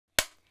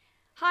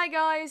Hi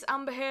guys,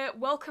 Amber here.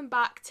 Welcome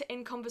back to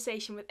In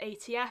Conversation with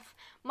ATF.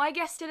 My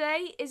guest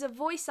today is a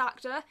voice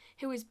actor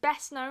who is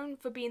best known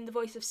for being the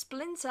voice of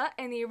Splinter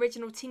in the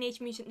original Teenage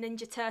Mutant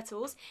Ninja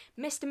Turtles,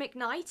 Mr.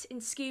 McKnight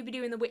in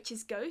Scooby-Doo and the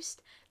Witch's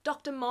Ghost,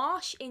 Dr.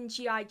 Marsh in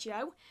G.I.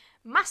 Joe,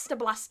 Master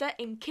Blaster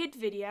in Kid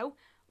Video,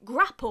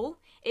 Grapple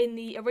in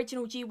the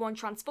original G1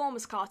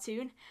 Transformers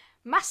cartoon,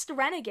 Master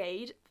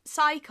Renegade,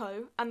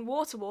 Psycho, and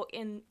Waterwalk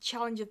in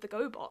Challenge of the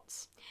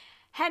GoBots.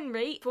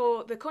 Henry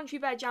for the Country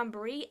Bears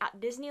Jamboree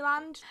at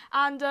Disneyland,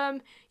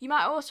 and you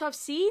might also have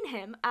seen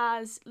him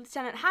as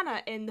Lieutenant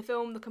Hannah in the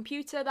film The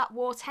Computer That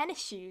Wore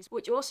Tennis Shoes,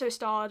 which also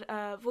starred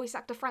voice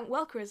actor Frank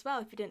Welker as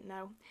well, if you didn't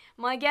know.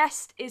 My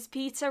guest is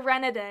Peter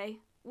Renaday.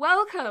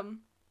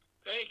 Welcome!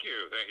 Thank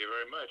you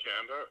very much,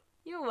 Amber.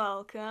 You're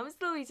welcome.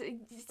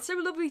 It's so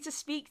lovely to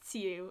speak to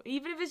you.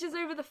 Even if it's just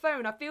over the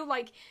phone, I feel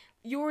like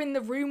you're in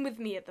the room with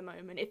me at the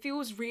moment. It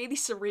feels really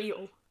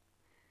surreal.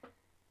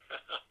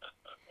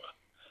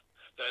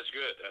 That's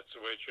good. That's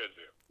the way it should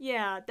be.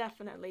 Yeah,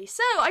 definitely.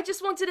 So, I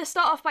just wanted to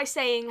start off by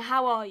saying,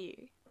 how are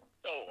you?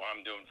 Oh,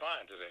 I'm doing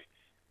fine today.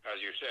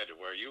 As you said,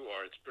 where you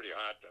are, it's pretty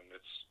hot, and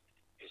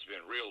it's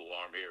been real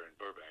warm here in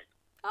Burbank.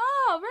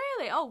 Oh,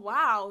 really? Oh,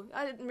 wow.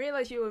 I didn't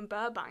realize you were in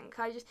Burbank.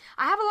 I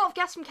have a lot of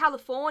guests from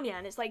California,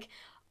 and it's like,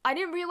 I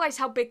didn't realize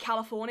how big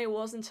California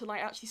was until I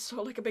actually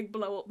saw like a big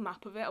blow-up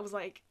map of it. I was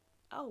like,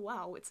 oh,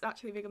 wow, it's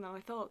actually bigger than I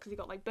thought, because you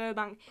got like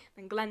Burbank,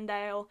 then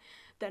Glendale,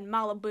 then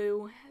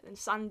Malibu, then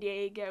San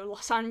Diego,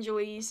 Los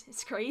Angeles.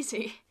 It's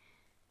crazy.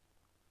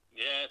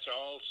 Yeah, it's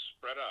all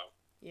spread out.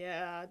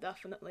 Yeah,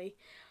 definitely.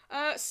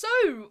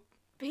 So,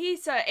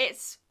 Peter,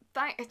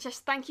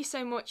 thank you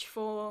so much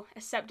for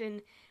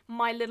accepting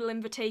my little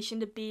invitation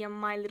to be on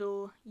my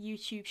little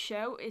YouTube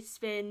show. It's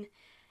been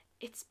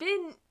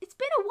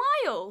a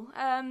while.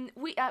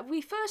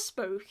 We first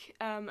spoke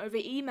over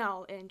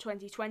email in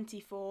 2020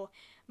 for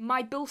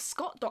my Bill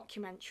Scott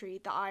documentary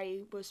that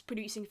I was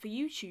producing for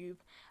YouTube.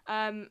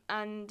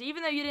 And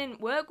even though you didn't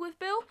work with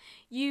Bill,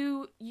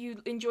 you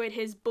enjoyed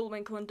his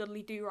Bullwinkle and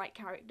Dudley Do-Right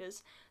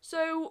characters.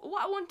 So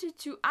what I wanted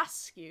to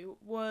ask you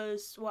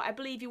was, well, I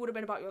believe you would have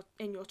been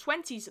in your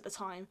 20s at the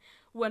time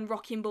when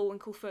Rocky and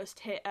Bullwinkle first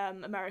hit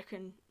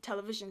American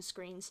television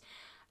screens.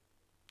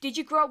 Did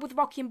you grow up with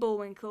Rocky and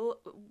Bullwinkle?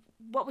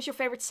 What was your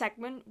favourite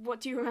segment?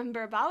 What do you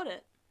remember about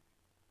it?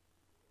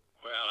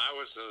 Well, I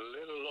was a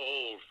little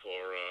old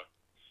for,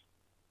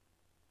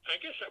 I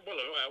guess, I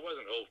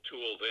wasn't too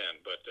old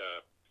then, but,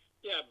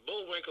 yeah,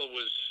 Bullwinkle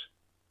was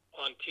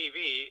on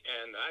TV,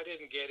 and I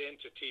didn't get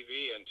into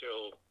TV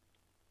until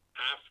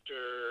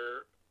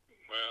after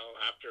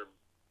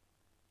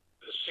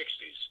the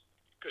 60s,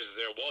 because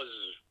there was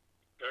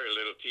very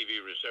little TV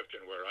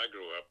reception where I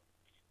grew up.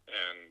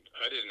 And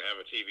I didn't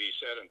have a TV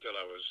set until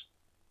I was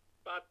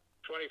about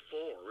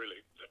 24,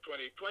 really,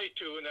 22,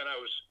 and then I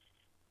was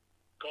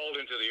called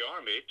into the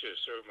Army to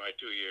serve my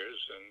 2 years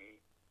and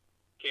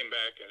came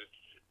back, and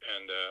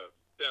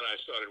then I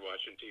started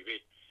watching TV.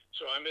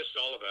 So I missed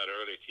all of that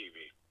early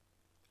TV.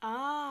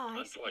 Ah,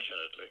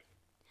 unfortunately.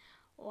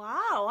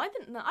 Wow, I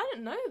didn't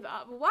know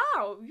that.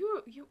 Wow,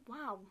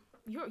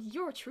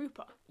 you're a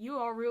trooper. You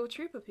are a real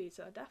trooper,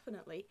 Peter.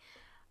 Definitely.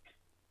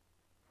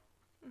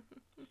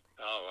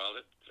 Oh, well,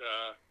 it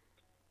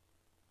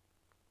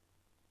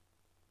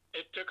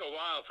took a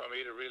while for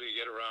me to really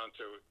get around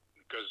to it,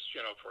 because,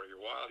 for a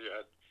while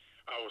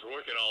I was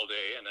working all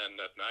day, and then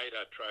at night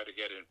I'd try to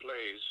get in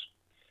plays.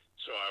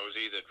 So I was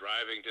either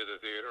driving to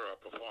the theater or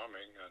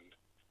performing and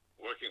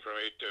working from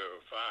 8 to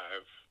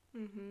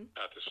 5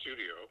 at the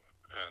studio,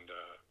 and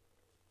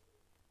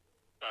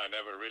I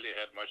never really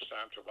had much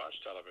time to watch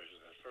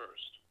television at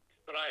first.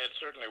 But I had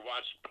certainly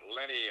watched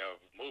plenty of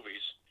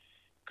movies,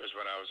 because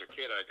when I was a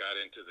kid, I got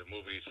into the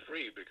movies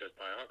free because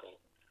my uncle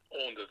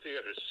owned the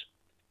theaters,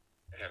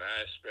 and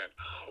I spent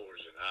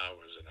hours and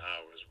hours and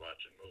hours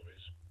watching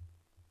movies.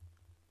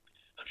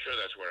 I'm sure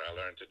that's where I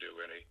learned to do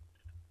any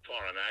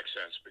foreign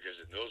accents, because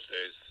in those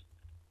days,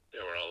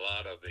 there were a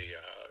lot of the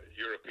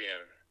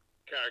European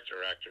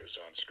character actors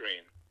on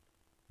screen,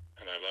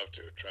 and I loved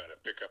to try to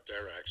pick up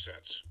their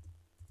accents.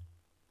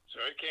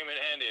 So it came in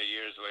handy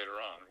years later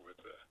on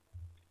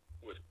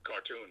with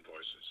cartoon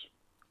voices.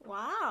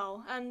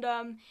 Wow, and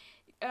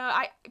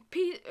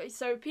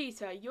so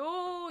Peter,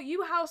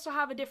 you also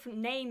have a different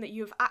name that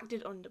you have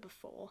acted under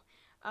before,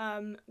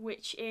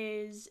 which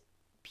is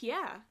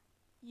Pierre.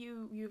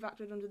 You've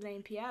acted under the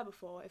name Pierre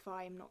before, if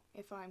I'm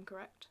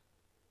correct.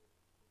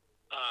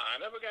 I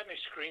never got any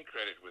screen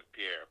credit with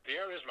Pierre.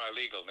 Pierre is my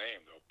legal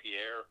name, though.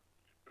 Pierre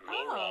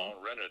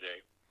Laurent Renaday,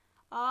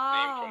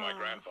 named for my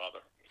grandfather.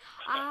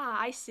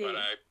 I see. But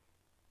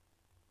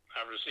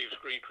I've received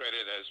screen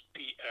credit as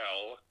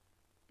PL.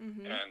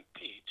 And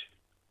Pete,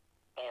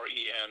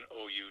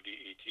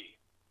 Renoudet.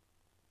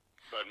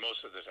 But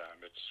most of the time,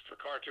 for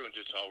cartoons,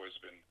 it's always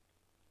been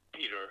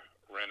Peter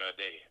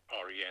Renaday,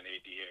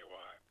 Renaday.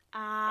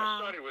 I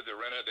started with the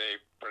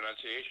Renaday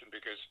pronunciation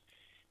because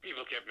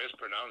people kept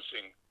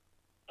mispronouncing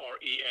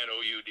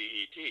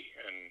Renoudet,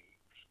 and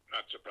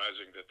not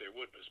surprising that they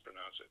would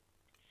mispronounce it.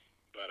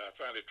 But I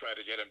finally tried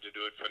to get them to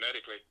do it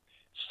phonetically,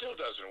 Still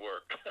doesn't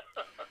work.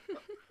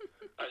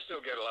 I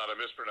still get a lot of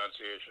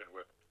mispronunciation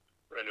with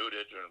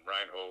Renaday and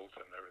Reinhold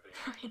and everything.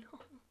 I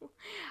know.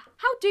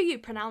 How do you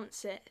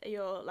pronounce it,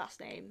 your last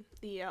name?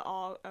 The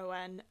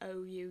Ronoudet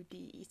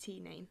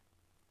name?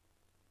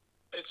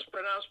 It's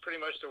pronounced pretty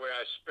much the way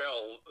I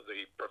spell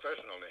the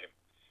professional name,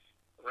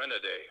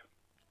 Renaday.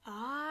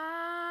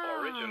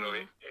 Ah.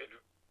 Originally,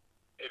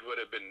 it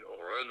would have been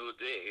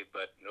Renaday,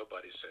 but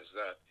nobody says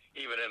that.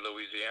 Even in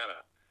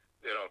Louisiana,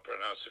 they don't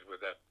pronounce it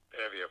with that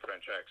heavier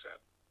French accent.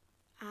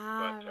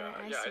 Ah, But right,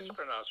 I yeah, see. it's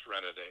pronounced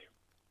Renaday.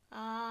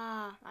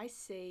 Ah, I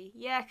see.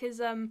 Yeah, because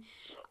I'm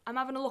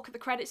having a look at the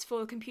credits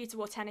for Computer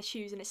War Tennis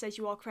Shoes, and it says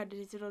you are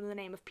credited under the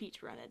name of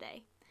Peter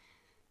Renaday.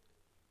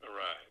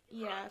 Right.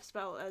 Yeah, right.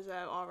 spelled as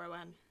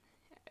Ronoudet.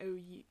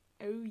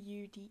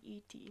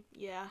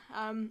 Yeah.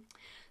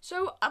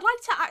 So I'd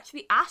like to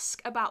actually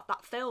ask about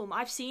that film.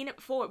 I've seen it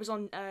before. It was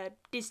on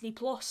Disney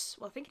Plus.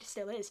 Well, I think it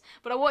still is.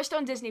 But I watched it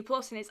on Disney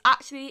Plus, and it's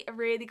actually a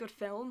really good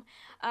film.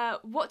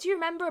 What do you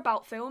remember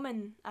about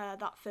filming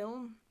that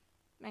film?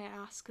 May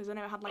I ask? Because I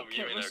know it had like You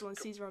Kurt mean Russell and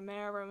Cesar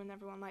Romero and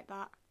everyone like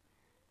that.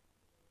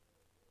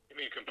 You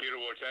mean Computer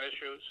War Tennis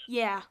Shoes?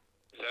 Yeah.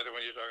 Is that the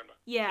one you're talking about?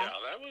 Yeah.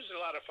 Yeah, that was a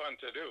lot of fun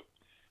to do.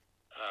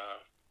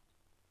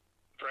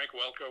 Frank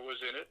Welker was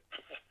in it.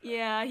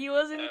 Yeah, he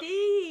was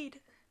indeed.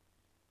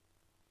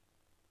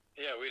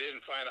 Yeah, I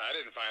didn't find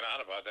out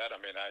about that. I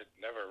mean, I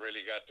never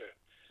really got to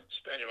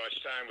spend much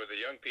time with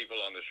the young people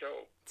on the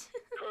show.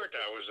 Kurt,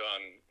 I was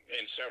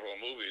in several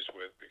movies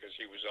with, because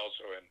he was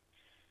also in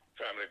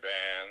Family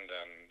Band,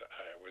 and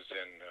I was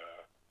in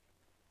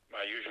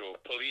my usual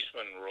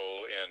policeman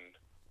role in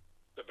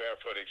The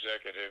Barefoot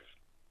Executive,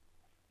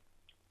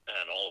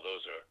 and all of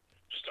those are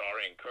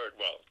starring Kurt.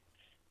 Well,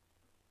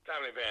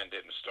 Family Band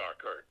didn't star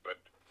Kurt, but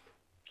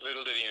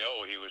little did he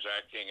know he was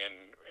acting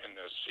in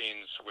the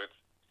scenes with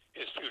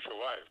his future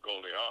wife,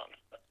 Goldie Hawn.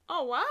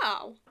 Oh,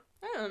 wow.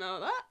 I don't know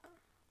that.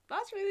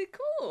 That's really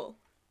cool.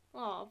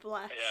 Oh,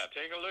 bless. Yeah,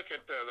 take a look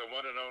at the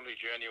one and only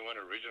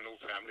genuine original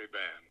Family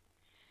Band,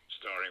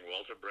 starring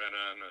Walter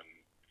Brennan and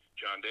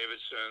John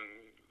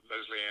Davidson,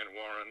 Leslie Ann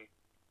Warren,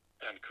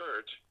 and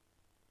Kurt.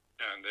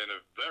 And then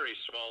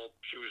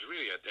she was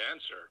really a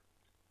dancer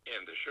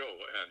in the show,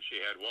 and she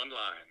had one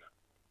line.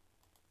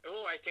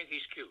 Oh, I think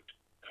he's cute.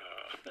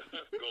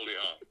 Goldie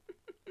Hawn.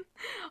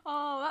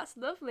 Oh, that's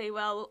lovely.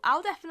 Well,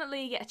 I'll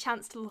definitely get a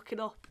chance to look it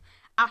up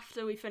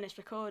after we finish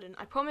recording.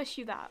 I promise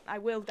you that. I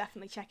will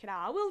definitely check it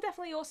out. I will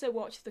definitely also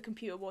watch the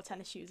Computer War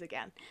Tennis Shoes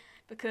again,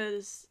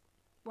 because,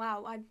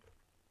 wow,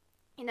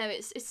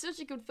 it's such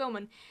a good film,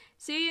 and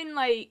seeing,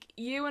 like,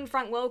 you and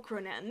Frank Welker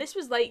in it, and this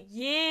was, like,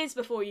 years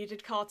before you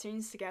did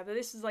cartoons together.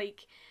 This was,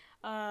 like,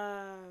 1, 2,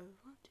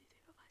 3,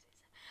 4, 5, 6,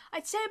 7.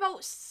 I'd say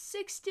about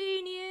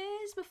 16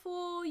 years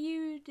before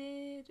you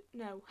did...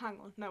 No, hang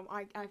on. No,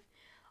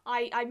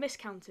 I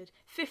miscounted.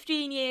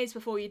 15 years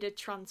before you did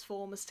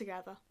Transformers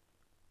together.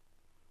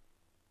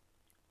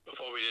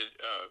 Before we did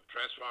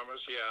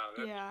Transformers, yeah,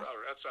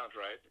 that sounds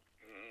right.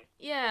 Mm-hmm.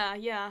 Yeah.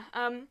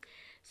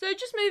 So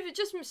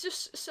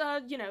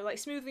like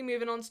smoothly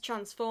moving on to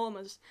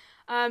Transformers.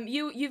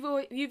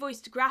 You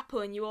voiced Grapple,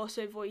 and you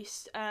also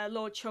voiced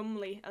Lord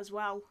Chumley as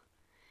well.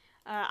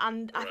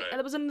 And right.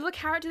 There was another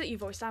character that you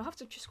voiced. I'll have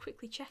to just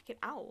quickly check it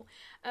out.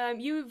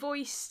 You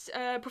voiced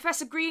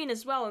Professor Green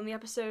as well in the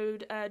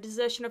episode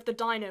Desertion of the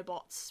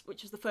Dinobots,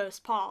 which was the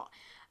first part.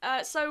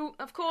 So,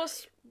 of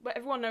course,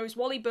 everyone knows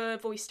Wally Burr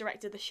voice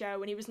directed the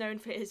show, and he was known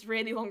for his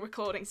really long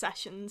recording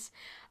sessions.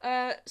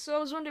 So I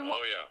was wondering,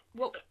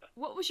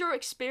 what was your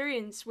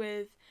experience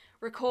with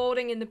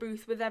recording in the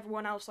booth with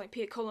everyone else, like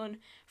Peter Cullen,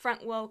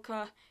 Frank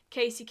Welker,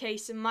 Casey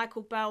Kasem,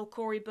 Michael Bell,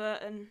 Corey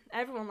Burton,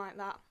 everyone like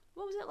that?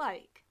 What was it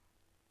like?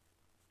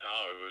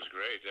 Oh, it was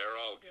great. They're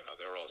all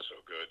so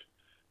good,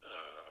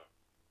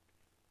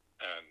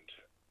 and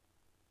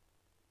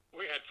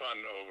we had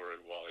fun over at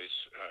Wally's.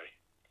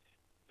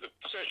 The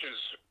sessions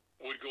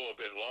would go a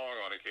bit long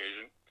on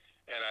occasion,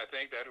 and I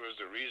think that was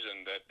the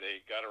reason that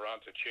they got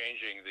around to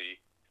changing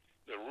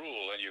the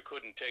rule, and you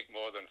couldn't take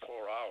more than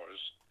 4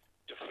 hours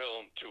to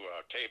film to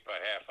tape a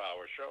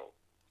half-hour show.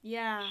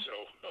 Yeah. So,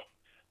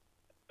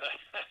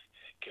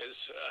 because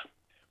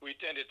we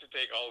tended to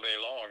take all day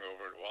long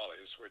over at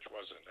Wally's, which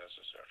wasn't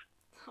necessary.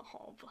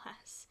 Oh,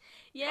 bless.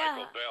 Yeah.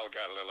 Michael Bell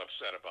got a little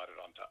upset about it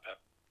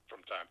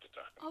from time to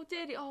time. Oh,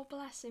 did he? Oh,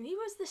 bless him. He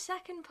was the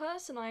second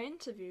person I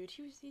interviewed.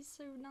 He's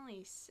so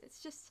nice.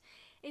 It's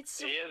He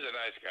is a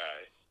nice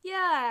guy.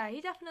 Yeah,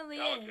 he definitely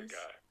Talented is.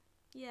 guy.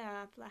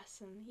 Yeah, bless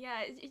him.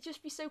 Yeah, it'd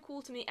just be so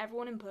cool to meet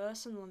everyone in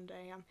person one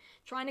day. I'm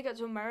trying to get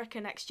to America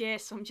next year,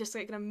 so I'm just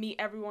like gonna meet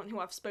everyone who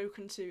I've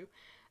spoken to,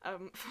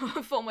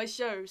 for my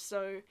show.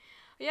 So,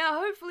 yeah,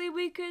 hopefully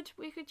we could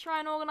try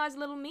and organise a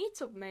little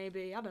meetup,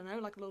 maybe. I don't know,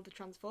 like a little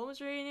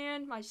Transformers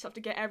reunion. Might just have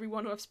to get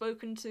everyone who I've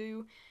spoken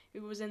to,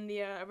 who was in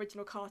the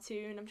original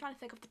cartoon. I'm trying to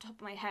think off the top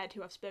of my head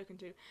who I've spoken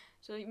to.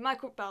 So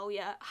Michael Bell,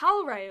 yeah,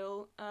 Hal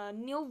Rail,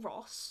 Neil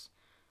Ross.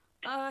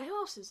 Who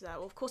else is there?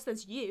 Well, of course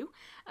there's you.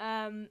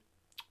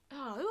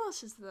 Oh, who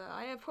else is there?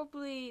 I have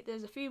probably...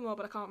 There's a few more,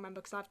 but I can't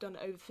remember because I've done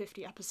over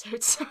 50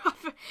 episodes, so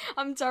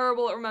I'm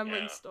terrible at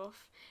remembering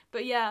stuff.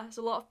 But yeah, there's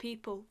a lot of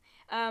people.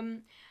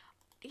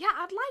 Yeah,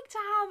 I'd like to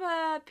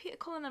have Peter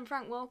Cullen and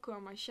Frank Welker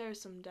on my show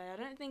someday. I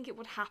don't think it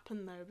would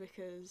happen, though,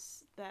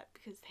 because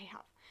they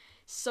have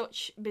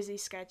such busy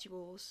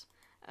schedules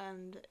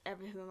and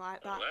everything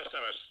like that. Last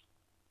time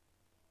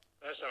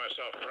I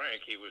saw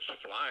Frank, he was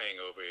flying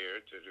over here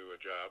to do a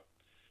job.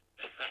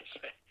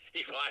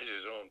 He flies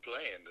his own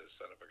plane, this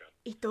son of a gun.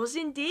 He does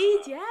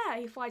indeed, yeah.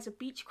 He flies a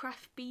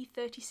Beechcraft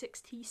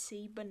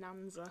B-36TC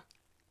Bonanza.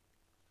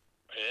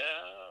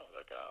 Yeah,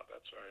 look out.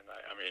 That's very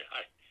nice. I mean,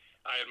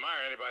 I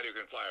admire anybody who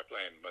can fly a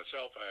plane.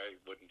 Myself,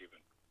 I wouldn't even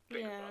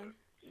think about it.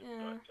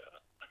 Yeah.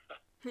 But,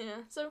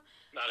 yeah, so...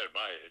 Not at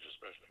my age,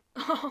 especially.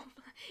 Oh,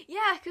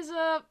 yeah, because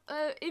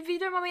if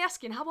you don't mind me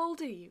asking, how old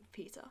are you,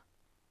 Peter?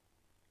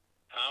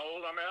 How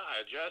old am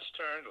I? I just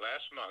turned,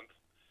 last month,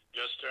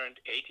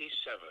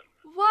 87.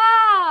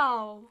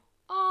 Wow!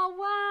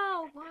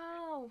 Oh,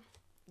 wow.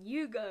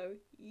 You go,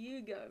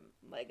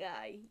 my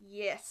guy.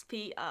 Yes,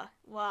 Peter.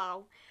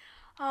 Wow.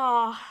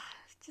 Oh,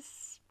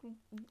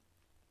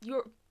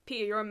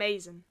 Peter, you're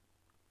amazing.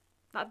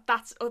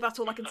 That's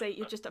all I can say.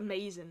 You're just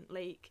amazing.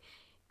 Like,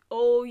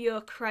 all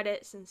your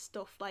credits and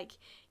stuff, like,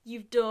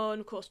 you've done,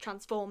 of course,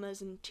 Transformers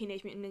and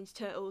Teenage Mutant Ninja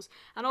Turtles,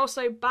 and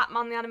also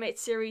Batman the Animated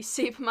Series,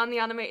 Superman the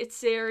Animated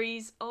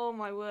Series. Oh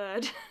my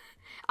word.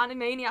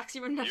 Animaniacs,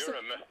 you remember?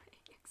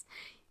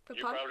 You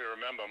probably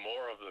remember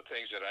more of the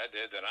things that I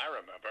did than I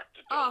remember,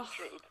 to tell the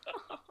truth.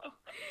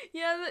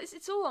 Yeah,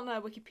 it's all on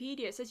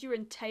Wikipedia. It says you were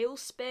in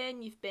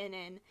Tailspin.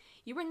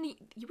 You were in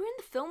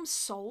the film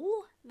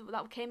Soul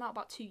that came out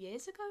about 2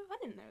 years ago. I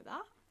didn't know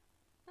that.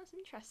 That's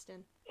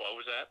interesting. What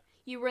was that?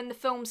 You were in the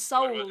film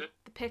Soul,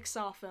 the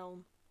Pixar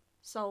film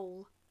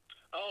Soul.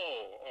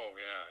 Oh,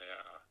 yeah.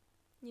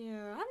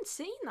 Yeah, I haven't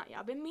seen that yet.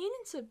 I've been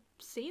meaning to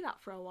see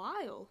that for a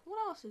while.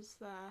 What else is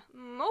there?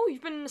 Oh,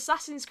 you've been in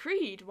Assassin's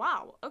Creed.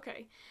 Wow.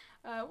 Okay.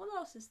 What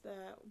else is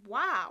there?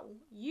 Wow.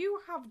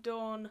 You have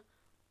done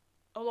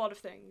a lot of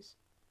things.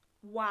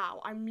 Wow.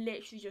 I'm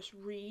literally just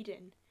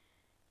reading.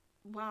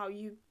 Wow.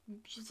 You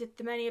did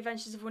The Many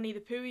Adventures of Winnie the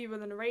Pooh. You were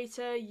the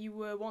narrator. You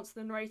were once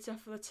the narrator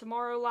for the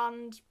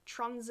Tomorrowland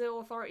Transit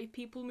Authority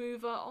People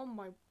Mover. Oh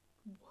my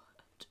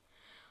word.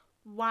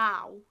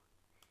 Wow.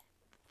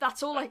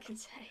 That's all I can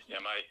say.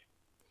 Yeah,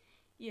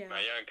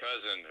 my young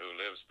cousin who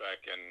lives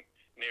back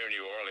near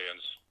New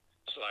Orleans,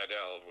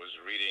 Slidell, was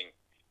reading.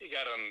 He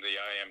got on the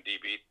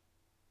IMDb,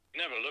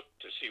 never looked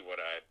to see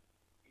what I'd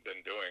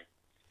been doing,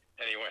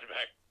 and he went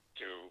back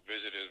to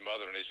visit his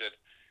mother, and he said,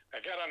 I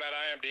got on that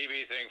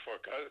IMDb thing for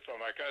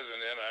my cousin,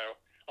 and I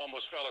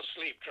almost fell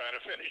asleep trying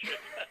to finish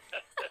it.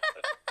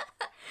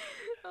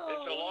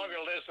 It's a longer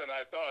list than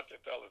I thought,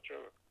 to tell the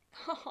truth.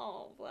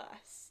 Oh,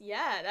 bless.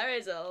 Yeah, there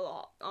is a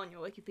lot on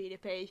your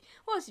Wikipedia page.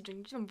 What else have you done?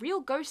 You've done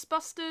Real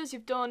Ghostbusters,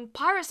 you've done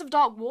Pirates of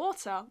Dark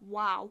Water,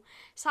 wow.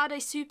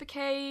 Saturday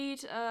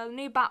Supercade,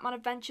 New Batman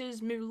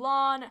Adventures,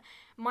 Mulan,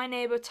 My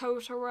Neighbor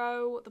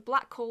Totoro, The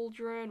Black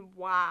Cauldron,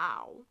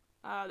 wow.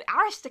 The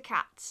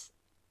Aristocats,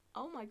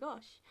 oh my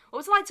gosh. What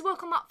was it like to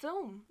work on that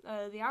film,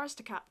 The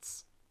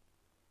Aristocats?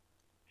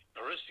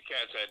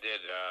 Aristocats I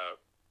did,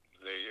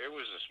 it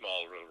was a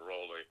small little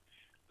role,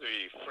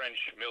 the French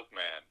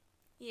milkman.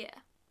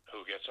 Yeah.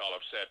 Who gets all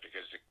upset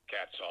because the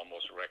cats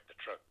almost wrecked the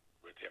truck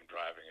with him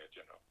driving it,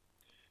 you know.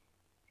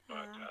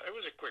 But it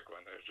was a quick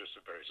one. It was just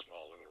a very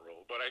small little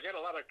role. But I get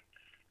a lot of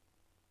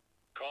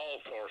call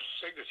for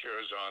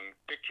signatures on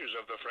pictures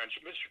of the French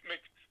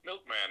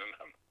milkman, and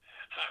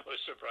I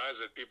was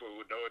surprised that people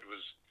would know it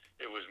was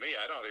me.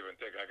 I don't even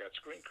think I got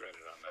screen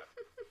credit on that.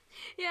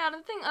 Yeah, and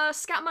I think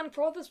Scatman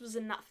Crothers was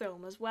in that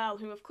film as well,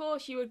 who of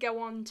course you would go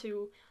on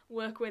to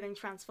work with in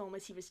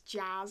Transformers. He was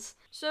Jazz.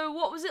 So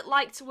what was it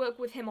like to work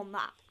with him on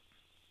that?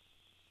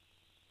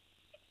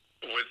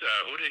 With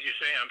who did you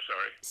say? I'm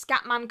sorry.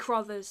 Scatman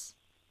Crothers.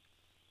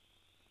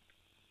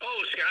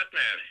 Oh,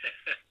 Scatman.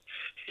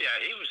 Yeah,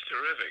 he was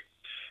terrific.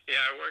 Yeah,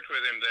 I worked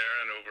with him there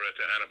and over at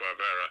the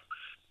Hanna-Barbera.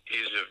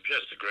 He's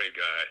just a great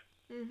guy.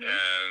 Mm-hmm.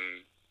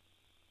 And,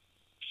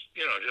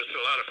 you know, just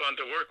a lot of fun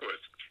to work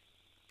with.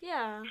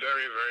 Yeah.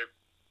 Very, very,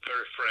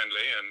 very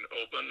friendly and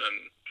open, and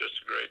just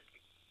a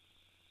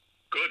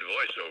good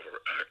voiceover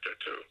actor,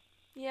 too.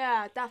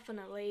 Yeah,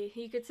 definitely.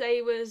 You could say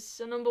he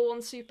was a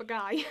 #1 super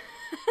guy.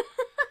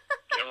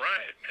 You're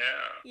right,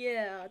 yeah.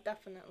 Yeah,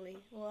 definitely.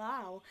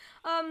 Wow.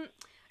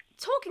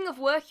 Talking of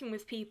working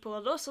with people,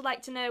 I'd also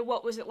like to know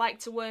what was it like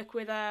to work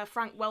with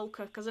Frank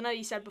Welker, because I know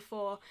you said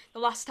before the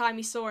last time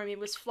you saw him he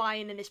was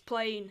flying in his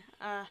plane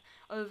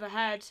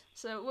overhead.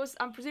 So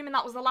I'm presuming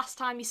that was the last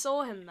time you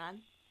saw him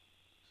then?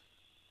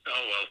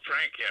 Oh, well,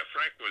 Frank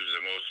was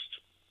the most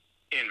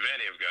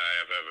inventive guy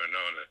I've ever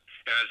known.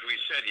 And as we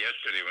said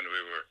yesterday when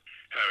we were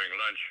having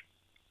lunch,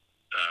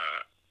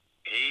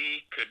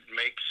 he could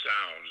make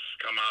sounds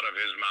come out of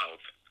his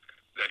mouth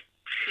that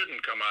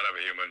shouldn't come out of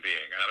a human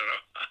being. I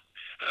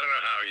don't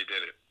know how he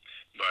did it.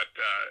 But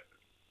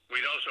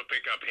we'd also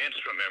pick up hints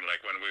from him,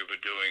 like when we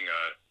were doing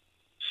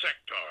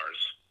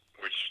sectars,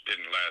 which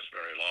didn't last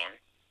very long.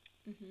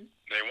 Mm-hmm.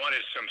 They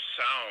wanted some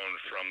sound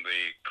from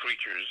the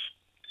creatures,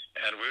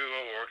 and we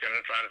were working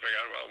and trying to figure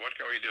out, well, what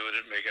can we do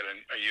to make it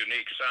a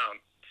unique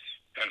sound?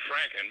 And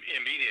Frank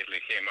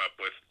immediately came up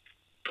with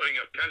putting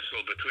a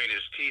pencil between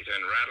his teeth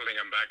and rattling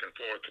them back and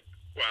forth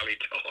while he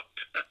talked.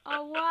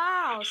 Oh,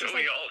 wow. So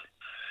we all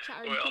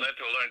had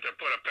to learn to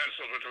put a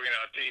pencil between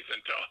our teeth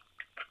and talk.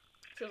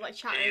 So it's like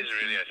chattering. He's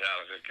really a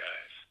talented guy.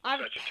 I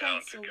have a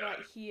pencil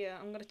right here.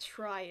 I'm going to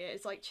try it.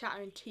 It's like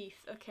chattering teeth.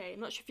 Okay, I'm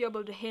not sure if you're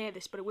able to hear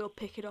this, but it will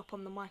pick it up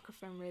on the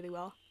microphone really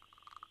well.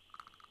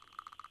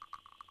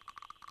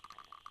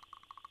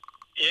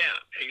 Yeah,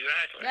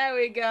 exactly. There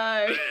we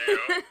go.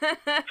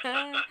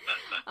 There you go.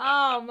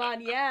 Oh,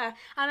 man, yeah.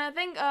 And I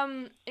think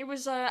it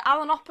was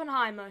Alan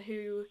Oppenheimer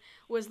who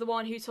was the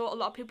one who taught a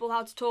lot of people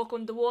how to talk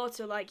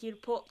underwater. Like,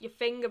 you'd put your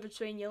finger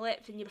between your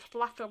lips and you'd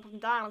flap it up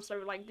and down.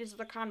 So, like, this is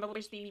the kind of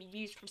voice that you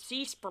use for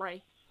sea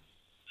spray.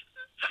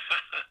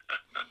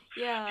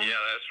 Yeah.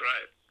 Yeah, that's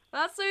right.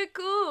 That's so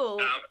cool.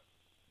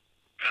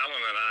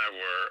 Alan and I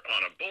were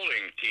on a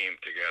bowling team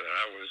together.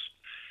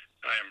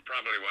 I am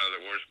probably one of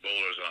the worst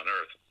bowlers on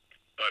earth,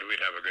 but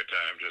we'd have a good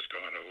time just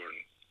going over and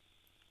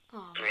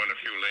throwing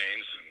a few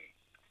lanes. And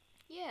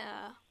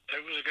yeah.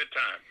 It was a good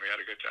time. We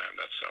had a good time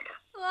that summer.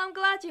 Well, I'm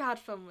glad you had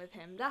fun with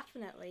him,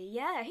 definitely.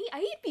 Yeah,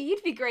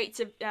 he'd be great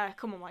to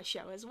come on my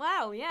show as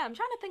well. Yeah, I'm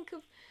trying to think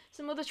of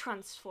some other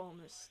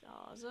Transformers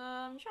stars.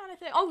 I'm trying to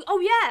think. Oh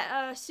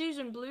yeah,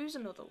 Susan Blue's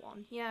another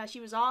one. Yeah, she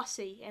was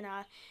Arcee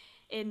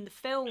in the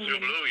film. Sue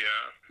Blue,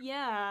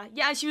 yeah.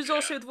 Yeah, and she was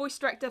also the voice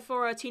director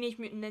for Teenage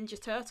Mutant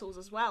Ninja Turtles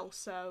as well.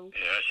 So.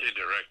 Yeah, she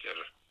directed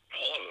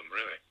all of them,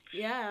 really.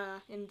 Yeah,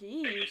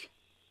 indeed.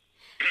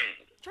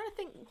 I'm trying to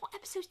think, what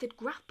episodes did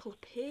Grapple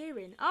appear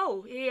in?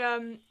 Oh, he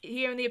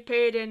only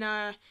appeared in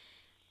it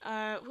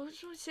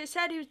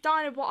said he was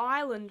Dynamite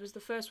Island was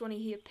the first one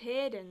he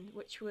appeared in,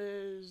 which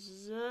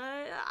was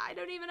I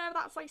don't even know if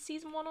that's like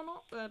season 1 or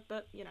not,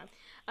 but you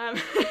know,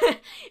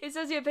 it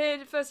says he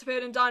first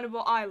appeared in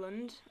Dynamite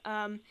Island,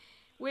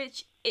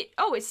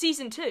 it's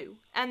season 2,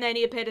 and then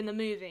he appeared in the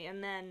movie,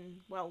 and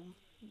then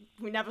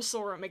we never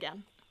saw him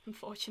again,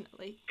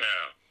 unfortunately.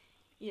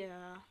 Yeah.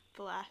 Yeah.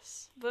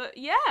 Bless. But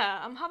yeah,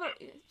 I'm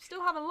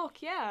still having a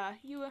look. Yeah,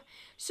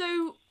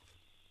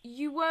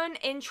 you weren't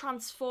in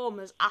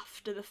Transformers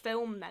after the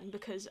film then,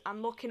 because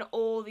I'm looking at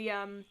all the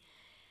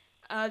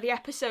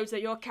episodes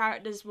that your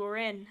characters were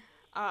in,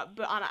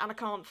 but I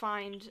can't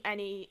find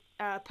any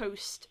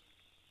post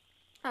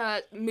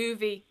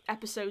movie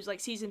episodes like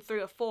season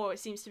 3 or 4. It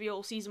seems to be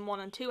all season 1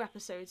 and 2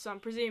 episodes. So I'm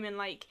presuming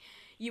like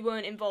you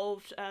weren't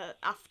involved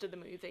after the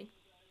movie.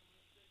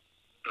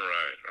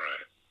 Right.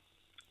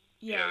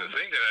 Yeah. The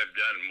thing that I've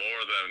done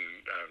more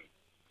than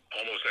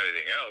almost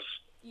anything else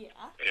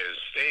is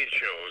stage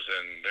shows,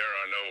 and there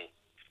are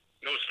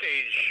no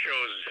stage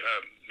shows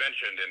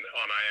mentioned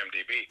on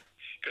IMDb,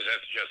 because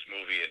that's just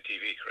movie and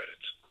TV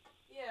credits.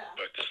 Yeah.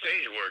 But the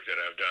stage work that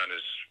I've done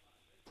is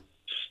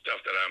stuff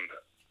that I'm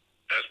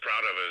as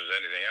proud of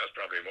as anything else,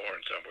 probably more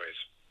in some ways.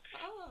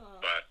 Oh.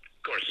 But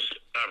of course,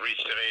 I've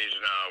reached an age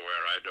now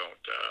where I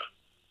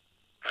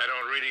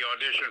don't really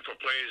audition for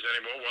plays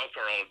anymore. Well,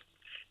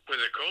 with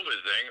the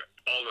COVID thing,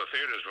 all the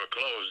theaters were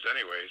closed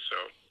anyway, so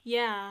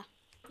yeah.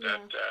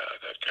 That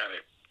kind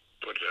of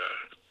put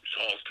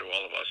halt to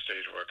all of our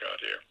stage work out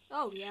here.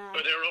 Oh yeah.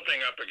 But they're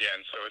opening up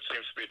again, so it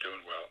seems to be doing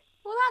well.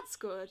 Well, that's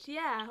good.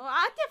 Yeah. Well,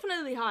 I'd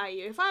definitely hire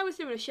you if I was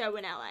doing a show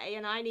in LA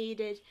and I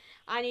needed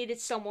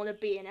someone to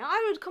be in it.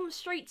 I would come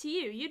straight to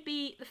you. You'd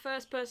be the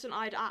first person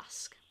I'd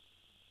ask,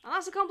 and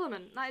that's a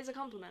compliment. That is a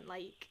compliment.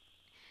 Like,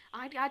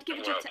 I'd give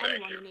a job to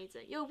anyone who needs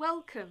it. You're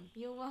welcome.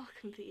 You're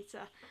welcome,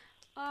 Peter.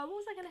 What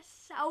was I gonna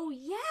say? Oh,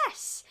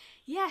 yes,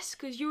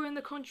 because you were in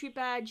the Country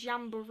Bears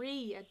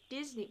Jamboree at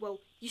Disney. Well,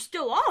 you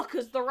still are,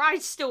 because the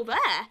ride's still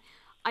there.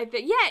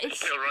 It's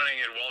still running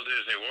at Walt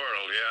Disney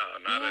World,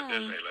 not at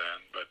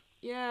Disneyland, but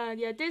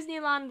yeah.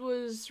 Disneyland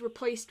was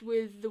replaced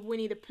with the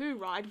Winnie the Pooh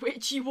ride,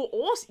 which you're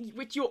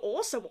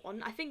also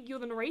on. I think you're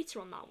the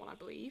narrator on that one, I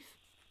believe.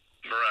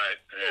 Right.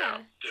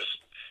 Yeah.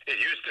 It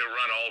used to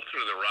run all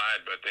through the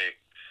ride, but they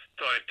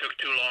thought it took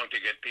too long to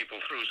get people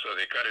through, so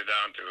they cut it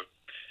down to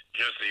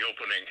just the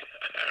opening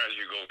as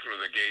you go through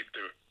the gate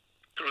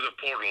through the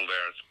portal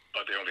there. It's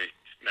about the only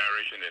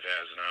narration it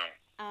has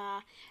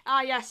now.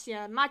 Yes,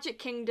 Magic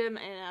Kingdom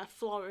in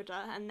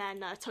Florida, and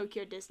then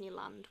Tokyo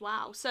Disneyland.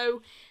 Wow.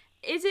 So,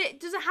 does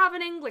it have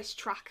an English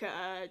track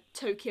at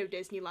Tokyo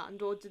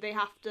Disneyland, or did they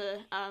have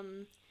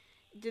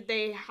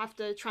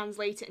to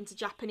translate it into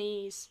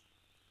Japanese?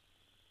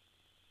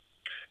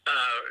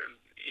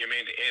 You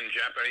mean in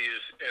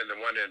Japanese, in the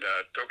one in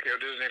Tokyo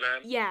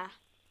Disneyland? Yeah.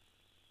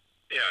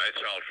 Yeah, it's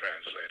all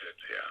translated,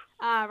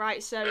 yeah.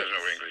 Right, so there's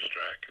no English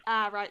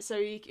track. Right, so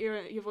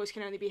your voice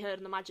can only be heard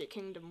in the Magic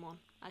Kingdom one.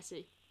 I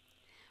see.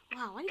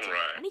 Wow,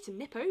 I need to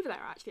nip over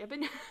there, actually.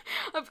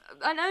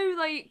 I know,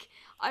 like,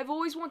 I've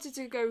always wanted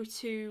to go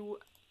to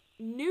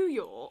New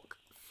York,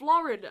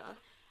 Florida,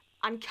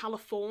 and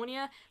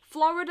California.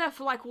 Florida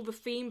for, like, all the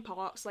theme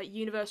parks, like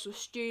Universal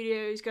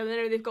Studios, because I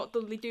know they've got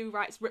Dudley Do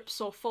Right's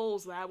Ripsaw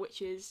Falls there,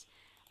 which is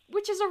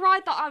which is a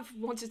ride that I've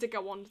wanted to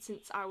go on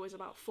since I was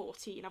about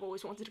 14. I've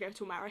always wanted to go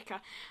to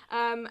America,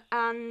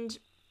 and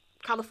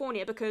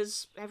California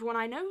because everyone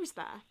I know is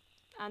there.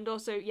 And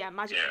also,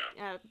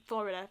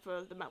 Florida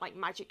for the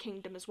Magic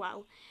Kingdom as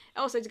well.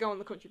 Also to go on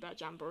the Country Bears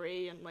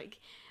Jamboree and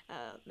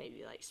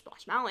maybe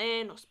Splash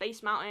Mountain or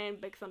Space Mountain,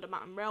 Big Thunder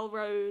Mountain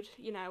Railroad.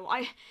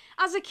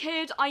 As a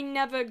kid, I'd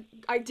never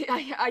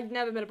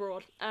been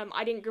abroad.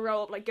 I didn't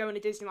grow up going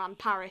to Disneyland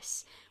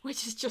Paris,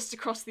 which is just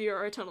across the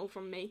Eurotunnel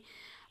from me,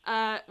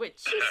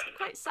 which is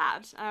quite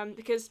sad.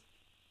 Because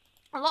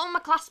a lot of my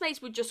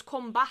classmates would just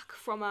come back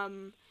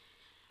from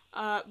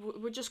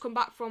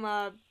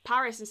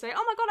Paris and say,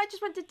 "Oh my god, I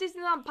just went to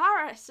Disneyland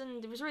Paris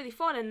and it was really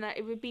fun." And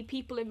it would be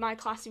people in my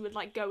class who would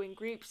go in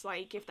groups,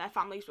 if their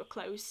families were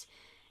close.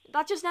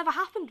 That just never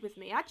happened with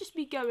me. I'd just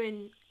be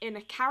going in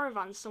a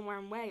caravan somewhere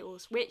in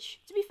Wales, which,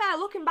 to be fair,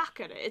 looking back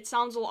at it, it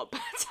sounds a lot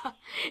better.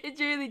 It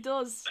really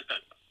does.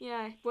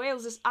 Yeah,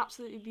 Wales is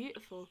absolutely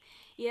beautiful.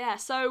 Yeah,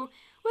 so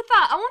with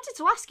that, I wanted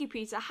to ask you,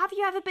 Peter, have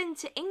you ever been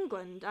to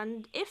England?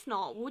 And if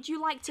not, would you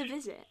like to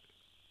visit?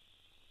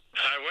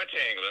 I went to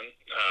England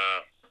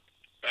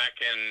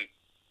back in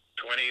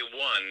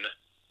 21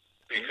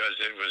 because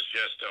it was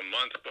just a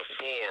month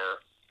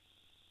before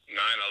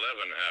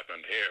 9/11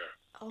 happened here.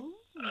 Oh.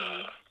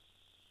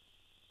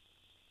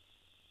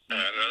 And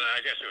I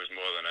guess it was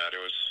more than that.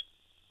 It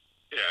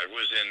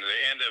was in the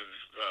end of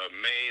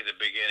May, the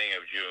beginning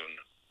of June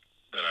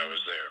that I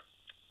was there.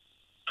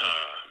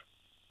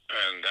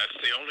 And that's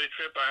the only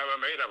trip I ever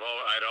made.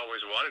 I'd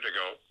always wanted to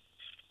go.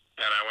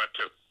 And I went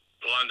to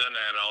London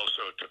and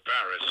also to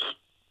Paris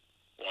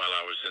while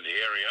I was in the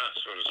area,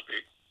 so to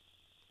speak.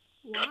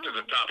 Wow. Got to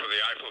the top of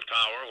the Eiffel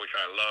Tower, which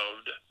I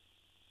loved,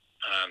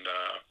 and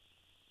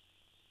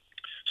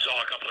saw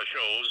a couple of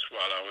shows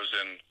while I was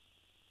in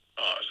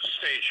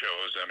stage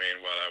shows.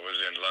 While I was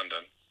in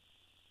London.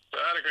 So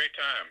I had a great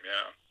time.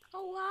 Yeah.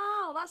 Oh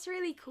wow, that's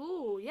really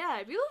cool. Yeah,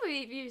 it'd be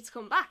lovely if you to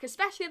come back,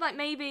 especially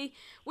maybe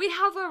we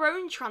have our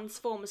own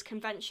Transformers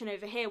convention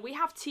over here. We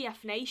have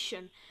TF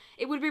Nation.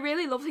 It would be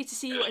really lovely to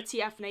see you at a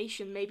TF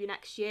Nation maybe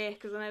next year,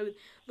 because I know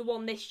the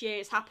one this year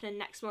is happening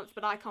next month,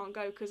 but I can't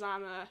go because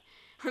I'm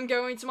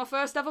going to my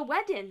first ever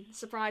wedding.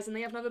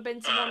 Surprisingly, I've never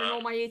been to one in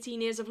all my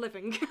 18 years of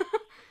living.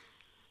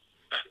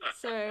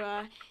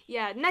 So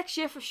yeah, next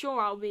year for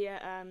sure I'll be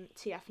at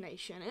TF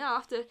Nation. Yeah,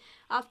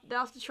 I'll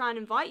have to try and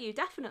invite you,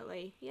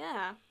 definitely.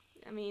 Yeah,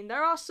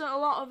 there are a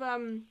lot of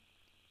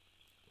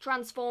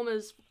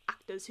Transformers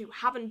actors who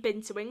haven't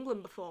been to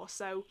England before,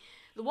 so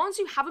the ones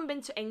who haven't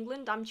been to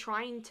England, I'm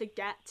trying to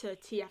get to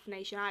TF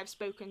Nation. I've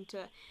spoken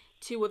to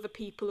 2 other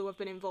people who have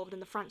been involved in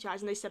the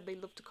franchise, and they said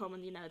they'd love to come,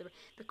 and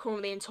they're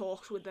currently in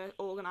talks with the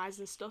organisers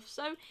and stuff.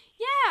 So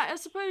yeah, I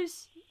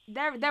suppose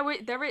there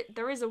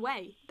is a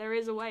way. There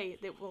is a way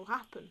that will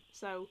happen.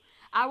 So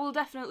I will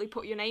definitely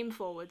put your name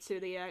forward to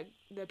the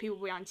people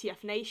behind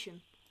TF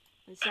Nation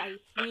and say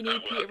we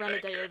need Peter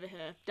Renaday over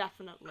here,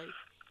 definitely.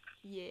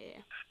 Yeah.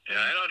 Yeah,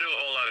 I don't do a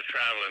whole lot of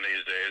traveling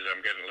these days.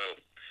 I'm getting a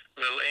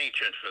little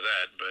ancient for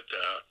that, but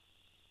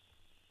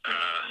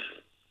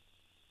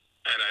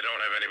and I don't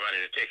have anybody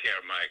to take care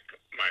of my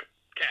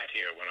cat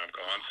here when I'm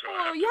gone. So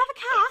you have a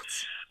cat?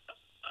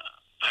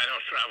 I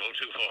don't travel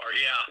too far.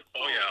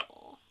 Yeah. Oh yeah.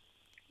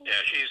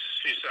 Yeah, she's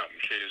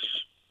something.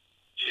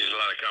 She's a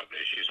lot of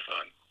company. She's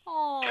fun.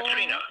 Oh.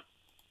 Katrina.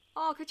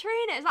 Oh,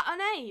 Katrina, is that her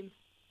name?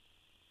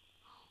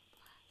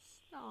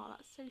 Oh,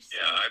 that's so sweet.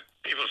 Yeah,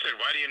 people said,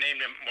 why did you name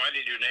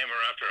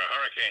her after a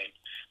hurricane?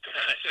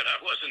 I said, I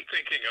wasn't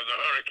thinking of the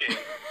hurricane.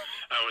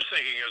 I was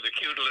thinking of the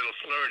cute little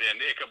flirt in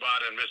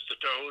Ichabod and Mr.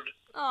 Toad.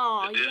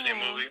 Oh, the Disney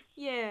movie.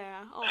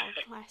 Yeah. Oh,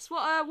 bless.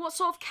 What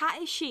sort of cat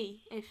is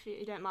she, if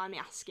you don't mind me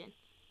asking?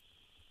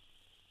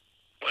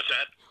 What's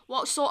that?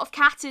 What sort of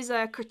cat is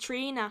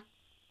Katrina?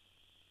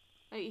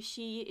 Is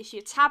she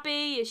a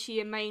tabby? Is she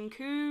a Maine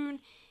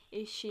Coon?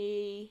 Is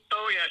she?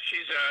 Oh yeah,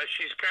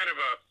 she's kind of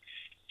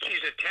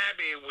she's a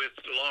tabby with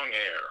long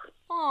hair.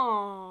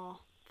 Oh,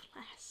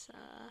 bless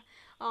her.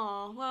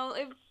 Oh, well,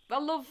 I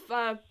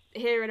love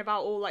hearing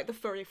about all the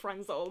furry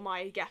friends that all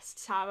my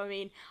guests have.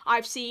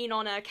 I've seen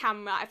on a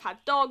camera, I've had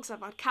dogs,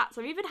 I've had cats,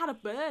 I've even had a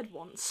bird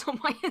once on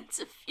my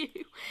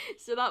interview.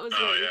 So that was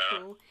really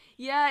cool.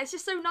 Yeah, it's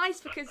just so nice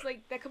because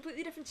they're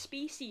completely different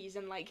species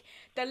and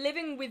they're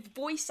living with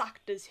voice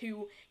actors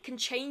who can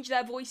change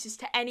their voices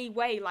to any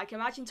way.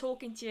 Imagine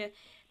talking to your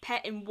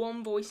pet in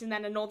one voice and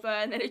then another,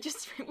 and then it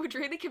would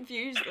really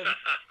confuse them.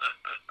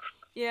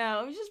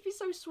 Yeah, it would just be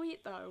so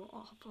sweet though.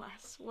 Oh,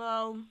 bless.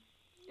 Well,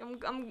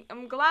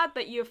 I'm glad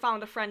that you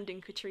found a friend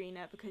in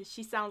Katrina because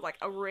she sounds like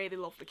a really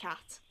lovely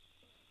cat.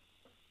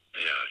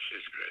 Yeah,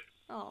 she's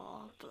great.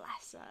 Oh,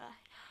 bless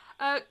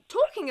her.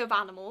 Talking of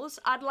animals,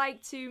 I'd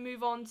like to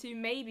move on to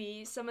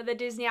maybe some of the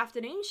Disney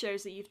afternoon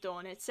shows that you've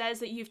done. It says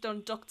that you've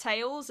done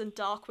DuckTales and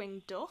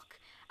Darkwing Duck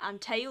and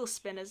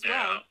Tailspin as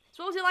well. Yeah.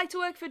 So what was it like to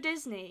work for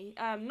Disney?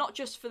 Not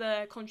just for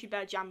the Country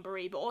Bears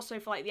Jamboree, but also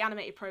for the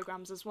animated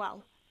programs as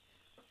well.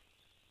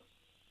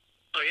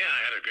 Oh yeah,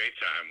 I had a great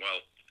time.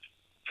 Well,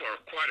 for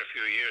quite a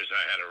few years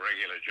I had a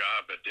regular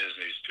job at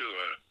Disney's too,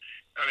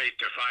 an 8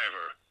 to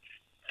 5-er.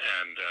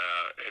 and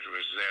it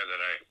was there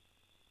that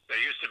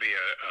there used to be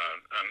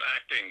an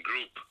acting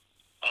group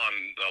on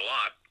the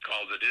lot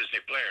called the Disney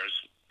Players,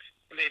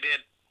 and they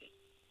did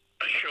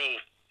a show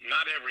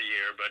not every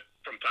year, but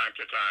from time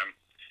to time,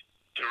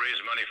 to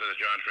raise money for the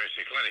John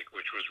Tracy Clinic,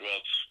 which was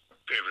Walt's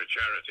favorite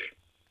charity.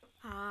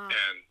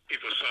 And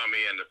people saw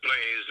me in the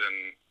plays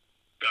and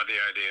got the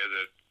idea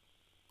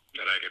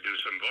that I could do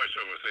some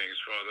voiceover things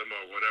for them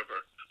or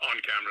whatever,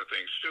 on-camera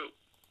things too.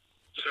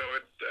 So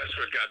that's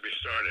what got me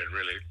started,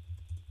 really,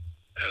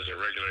 as a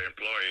regular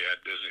employee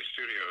at Disney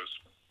Studios.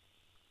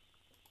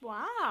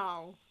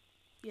 Wow.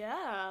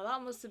 Yeah, that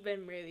must have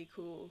been really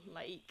cool.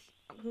 Like,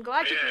 I'm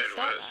glad you could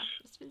start there.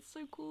 It's been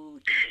so cool.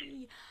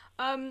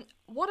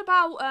 What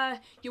about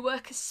your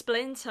work as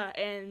Splinter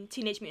in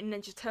Teenage Mutant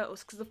Ninja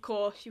Turtles? Because, of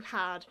course, you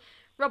had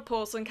Rob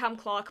Paulson, Cam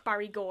Clark,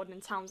 Barry Gordon,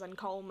 and Townsend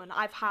Coleman.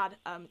 I've had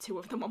 2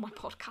 of them on my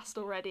podcast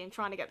already and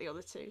trying to get the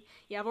other 2.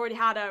 Yeah, I've already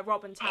had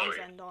Rob and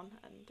Townsend on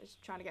and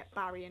just trying to get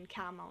Barry and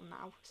Cam on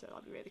now, so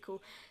that'd be really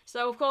cool.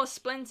 So, of course,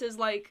 Splinter's,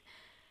 like,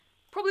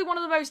 probably one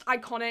of the most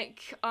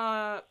iconic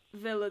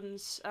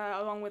villains,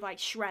 along with, like,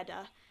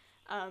 Shredder.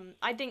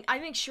 I think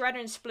Shredder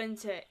and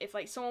Splinter, if,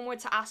 like, someone were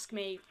to ask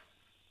me,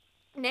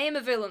 name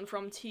a villain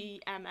from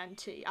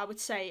TMNT, I would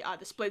say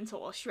either Splinter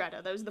or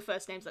Shredder. Those are the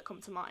first names that come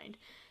to mind.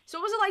 So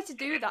what was it like to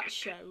do that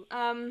show?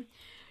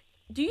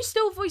 Do you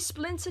still voice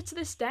Splinter to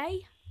this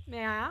day, may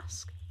I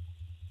ask?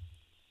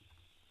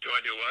 Do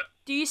I do what?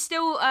 Do you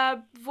still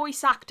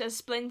voice act as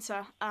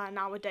Splinter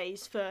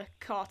nowadays for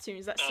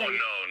cartoons, let's say? Oh,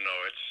 no,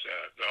 it's,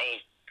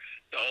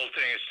 the whole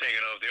thing is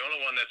taken over. The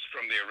only one that's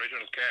from the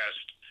original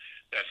cast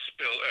that's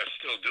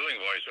still doing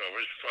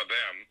voiceovers for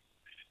them,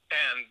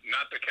 and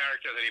not the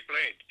character that he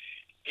played.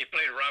 He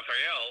played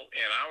Raphael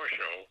in our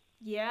show.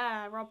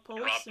 Yeah, Rob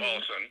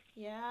Paulson.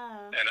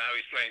 Yeah. And now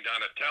he's playing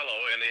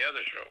Donatello in the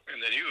other show, in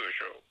the newer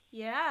show.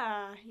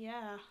 Yeah.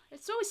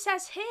 It always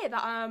says here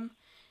that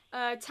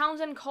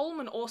Townsend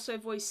Coleman also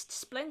voiced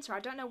Splinter.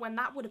 I don't know when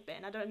that would have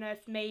been. I don't know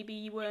if maybe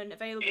you weren't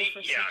available for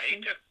a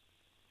section.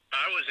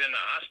 I was in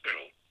the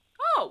hospital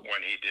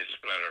when he did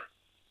Splinter.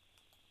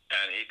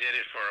 And he did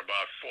it for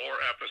about 4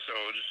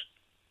 episodes.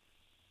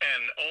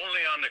 And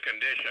only on the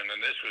condition,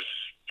 and this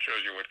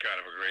shows you what kind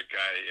of a great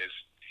guy he is,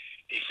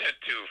 he said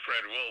to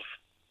Fred Wolf,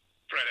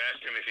 Fred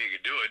asked him if he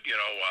could do it,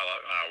 while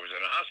I was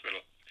in the hospital.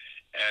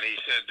 And he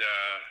said,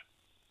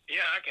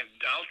 yeah,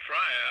 I'll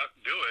try, I'll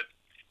do it.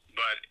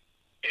 But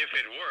if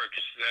it works,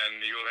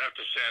 then you'll have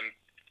to send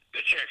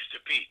the checks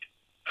to Pete.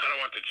 I don't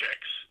want the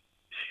checks.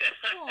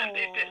 And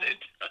they did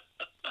it.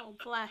 Oh,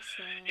 bless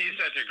him. He's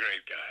such a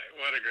great guy.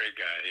 What a great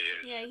guy he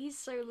is. Yeah, he's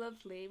so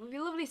lovely. It would be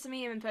lovely to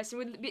meet him in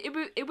person.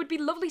 It would be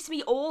lovely to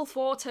meet all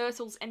 4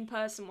 turtles in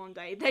person one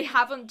day. They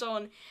haven't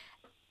done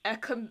a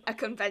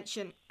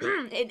convention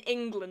in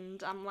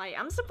England.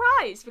 I'm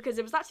surprised because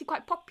it was actually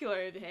quite popular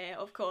over here.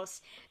 Of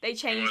course, they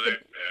changed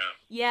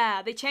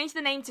they changed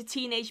the name to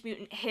Teenage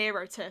Mutant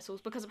Hero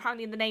Turtles because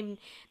apparently the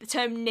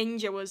term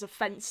ninja was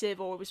offensive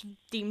or was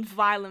deemed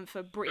violent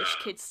for British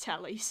kids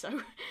telly.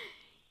 So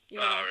yeah.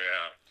 Oh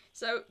yeah.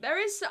 So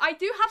I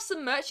do have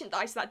some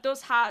merchandise that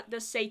does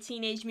say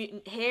Teenage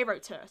Mutant Hero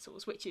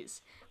Turtles, which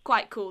is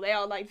quite cool. They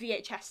are like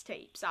VHS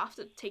tapes. I have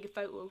to take a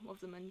photo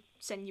of them and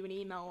send you an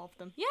email of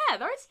them. Yeah,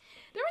 there is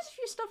a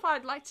few stuff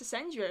I'd like to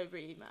send you over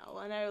email.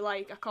 I know,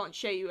 like, I can't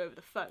show you over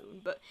the phone,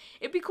 but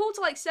it'd be cool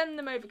to, like, send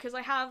them over because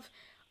I've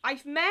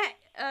met,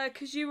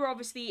 because you were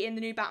obviously in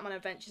the new Batman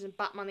Adventures and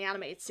Batman the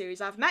Animated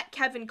Series, I've met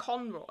Kevin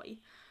Conroy,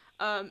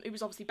 who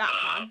was obviously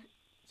Batman.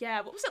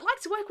 Yeah, what was it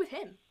like to work with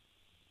him?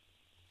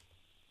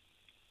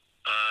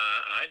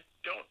 I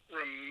don't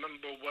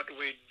remember what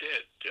we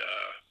did.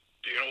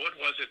 Do you know what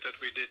was it that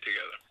we did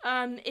together?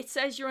 It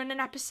says you're in an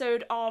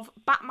episode of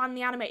Batman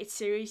the Animated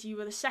Series. You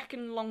were the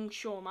second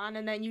longshoreman,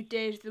 and then you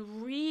did the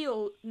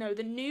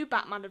new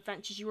Batman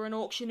Adventures. You were an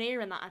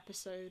auctioneer in that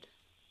episode.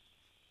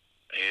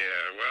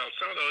 Yeah, well,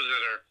 some of those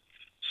that are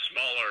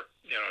smaller,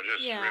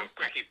 just real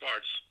quickie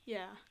parts.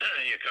 Yeah.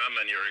 You come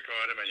and you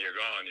record them and you're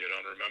gone. You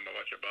don't remember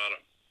much about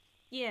them.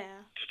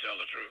 Yeah. To tell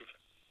the truth.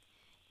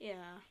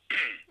 Yeah.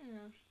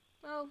 Yeah.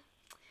 Well,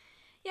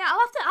 yeah,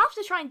 I'll have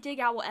to try and dig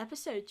out what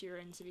episodes you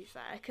were in, to be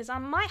fair, because I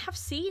might have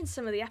seen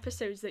some of the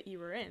episodes that you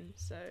were in,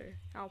 so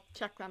I'll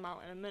check them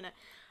out in a minute.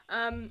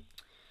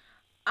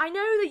 I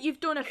know that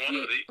you've done a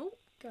few... Oh,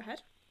 go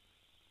ahead.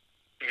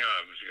 Yeah,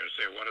 I was going to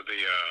say one of the,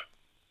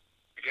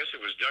 I guess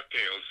it was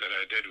DuckTales that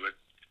I did with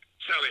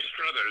Sally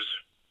Struthers,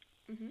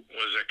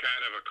 was a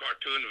kind of a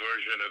cartoon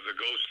version of the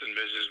Ghost and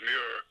Mrs.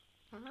 Muir,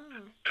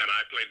 and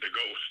I played the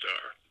ghost,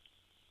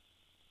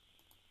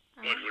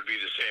 what would be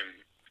the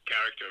same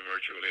character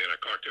virtually in a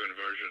cartoon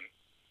version.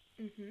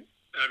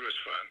 That was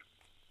fun.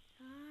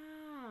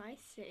 Ah, I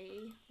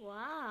see.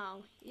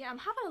 Wow. Yeah, I'm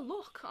having a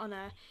look on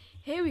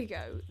here we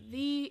go.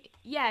 You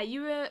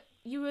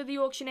were the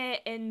auctioneer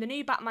in the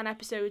new Batman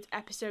episode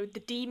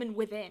The Demon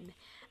Within.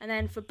 And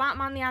then for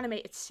Batman the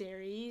Animated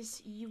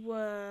Series,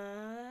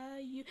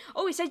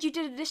 it said you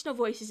did additional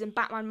voices in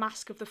Batman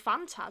Mask of the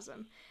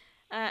Phantasm.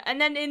 And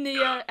then in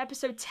the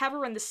episode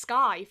Terror in the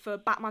Sky for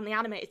Batman the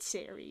Animated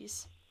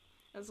Series.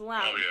 as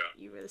well. Oh,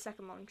 yeah. You were the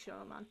second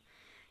longshoreman.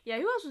 Yeah,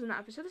 who else was in that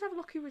episode? Let's have a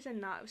look who was in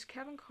that. It was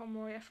Kevin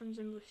Conroy, Efrem's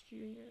English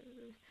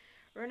Jr.,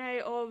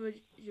 Renee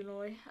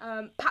originally.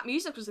 Pat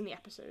Music was in the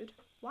episode.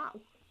 Wow.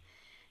 All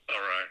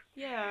right.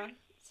 Yeah.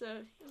 So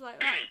it was like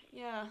that.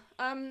 Yeah.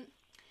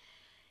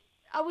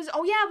 I was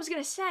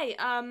gonna say.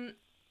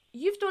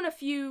 You've done a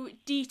few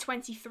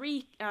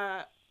D23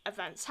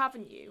 events,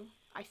 haven't you?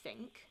 I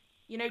think.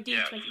 You know D20.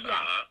 Yes,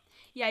 Yeah.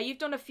 Yeah. You've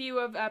done a few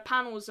of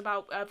panels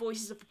about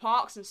voices of the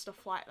parks and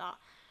stuff like that.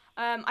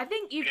 I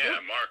think you've.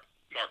 Yeah,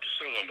 Mark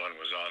Silverman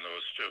was on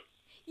those too.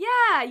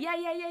 Yeah.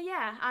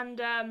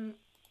 And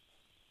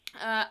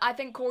I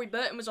think Corey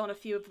Burton was on a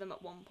few of them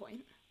at one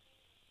point.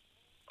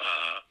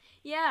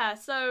 Yeah,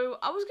 so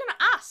I was gonna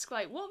ask,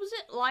 like, what was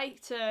it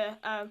like to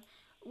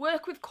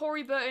work with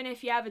Corey Burton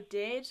if you ever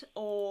did,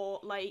 or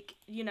like,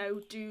 you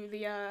know, do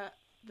the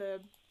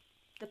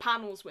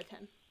panels with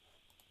him?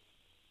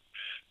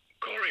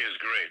 Corey is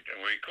great.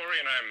 Corey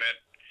and I met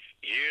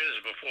years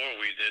before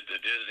we did the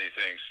Disney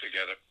things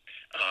together.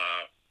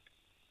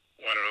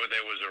 When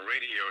there was a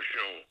radio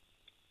show,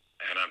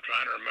 and I'm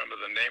trying to remember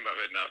the name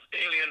of it now,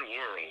 Alien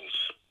Worlds.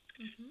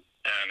 Mm-hmm.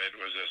 And it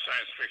was a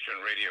science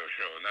fiction radio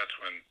show, and that's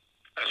when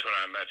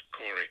I met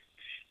Corey.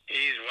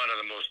 He's one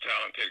of the most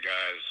talented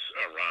guys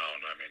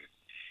around. I mean,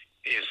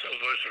 he is so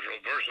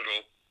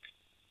versatile,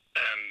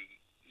 and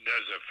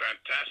does a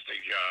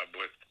fantastic job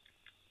with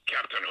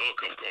Captain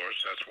Hook, of course.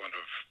 That's one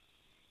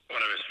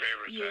of his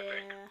favorites, I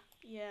think.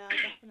 Yeah,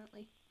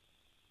 definitely.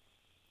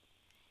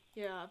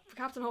 Yeah,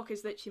 Captain Hook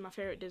is literally my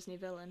favorite Disney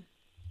villain.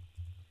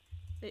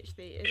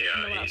 Literally,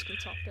 no one else can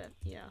top it.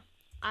 Yeah,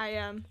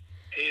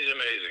 he's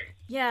amazing.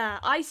 Yeah,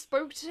 I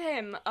spoke to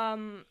him.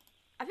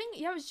 I think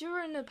it was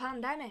during the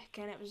pandemic,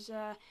 and it was.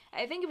 I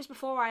think it was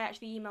before I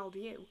actually emailed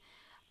you.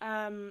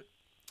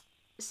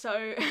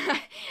 So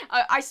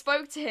I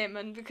spoke to him,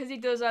 and because he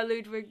does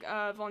Ludwig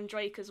von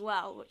Drake as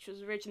well, which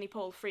was originally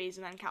Paul Frees,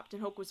 and then Captain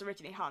Hook was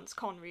originally Hans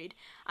Conried,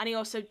 and he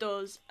also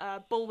does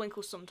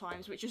Bullwinkle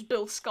sometimes, which is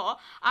Bill Scott.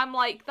 I'm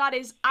like, that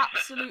is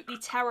absolutely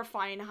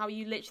terrifying how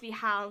you literally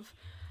have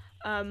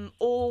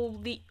all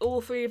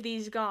three of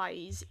these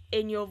guys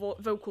in your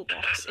vocal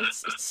box.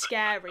 It's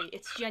scary.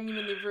 It's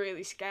genuinely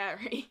really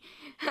scary.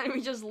 And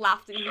we just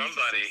laughed. And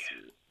somebody,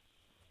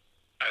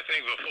 I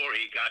think before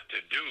he got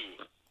to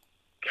do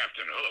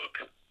Captain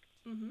Hook,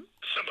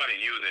 somebody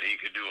knew that he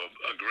could do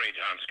a great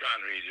Hans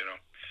Conried, you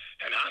know.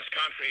 And Hans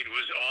Conried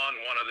was on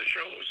one of the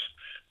shows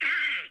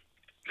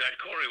that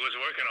Corey was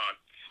working on.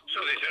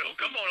 So they said, "Oh,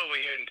 come on over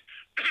here and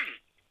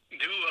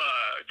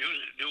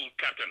do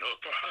Captain Hook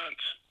for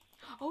Hans."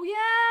 Oh yeah,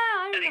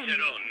 I remember. And he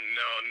said, "Oh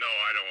no,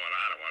 I don't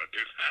want to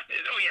do that." He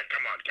said, "Oh yeah,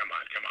 come on."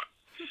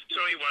 So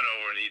he went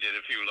over and he did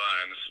a few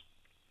lines,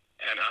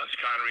 and Hans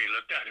Conried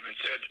looked at him and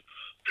said,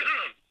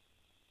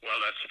 "Well,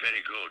 that's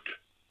very good,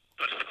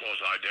 but of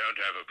course I don't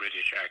have a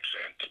British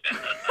accent."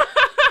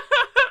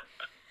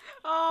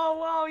 Oh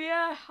wow,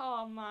 yeah.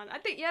 Oh man, I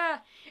think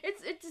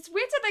it's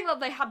weird to think that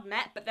they had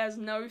met, but there's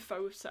no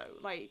photo.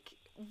 Like,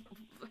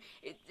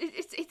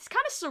 it's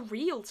kind of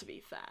surreal, to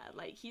be fair.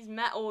 Like, he's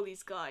met all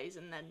these guys,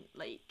 and then,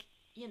 like,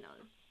 you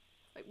know,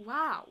 like,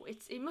 wow,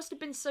 it must have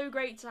been so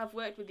great to have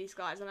worked with these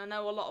guys, and I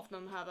know a lot of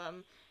them have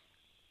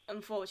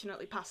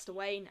unfortunately passed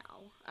away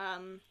now.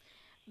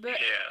 But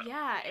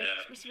yeah, it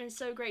must have been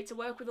so great to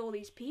work with all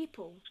these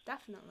people.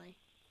 Definitely.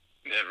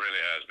 It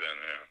really has been,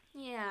 yeah.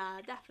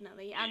 Yeah,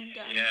 definitely, and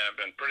I've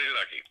been pretty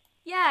lucky.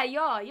 Yeah,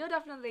 you're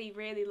definitely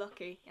really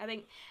lucky. I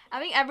think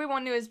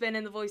everyone who has been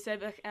in the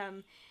voiceover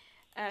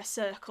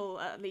circle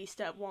at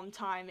least at one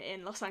time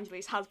in Los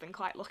Angeles has been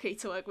quite lucky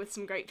to work with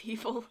some great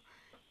people.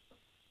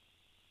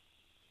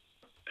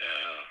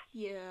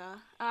 Yeah.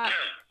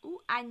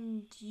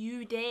 And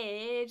you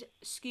did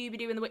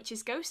Scooby-Doo and the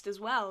Witch's Ghost as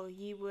well.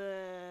 You were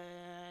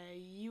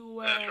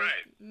That's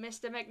right.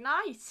 Mr.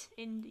 McKnight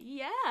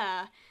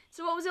yeah.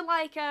 So what was it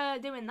like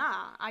doing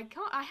that? I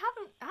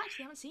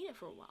haven't seen it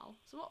for a while.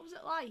 So what was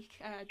it like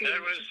doing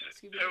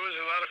Scooby-Doo? It was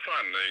a lot of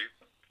fun.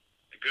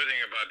 The good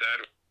thing about that,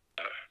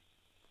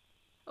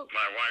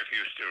 my wife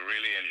used to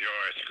really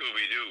enjoy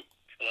Scooby-Doo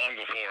long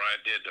before I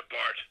did the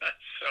part.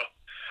 So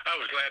I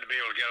was glad to be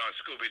able to get on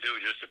Scooby-Doo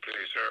just to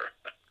please her.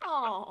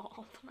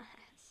 Oh,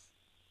 bless.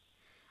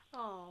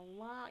 Oh,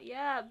 wow.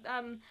 Yeah,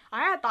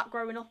 I had that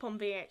growing up on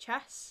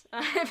VHS.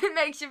 If it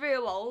makes you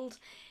feel old.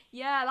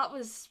 Yeah, that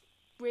was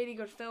really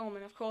good film,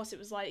 and of course it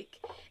was like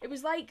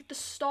the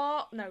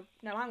start. No,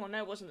 hang on, no,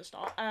 it wasn't the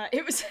start.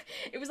 It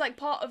was like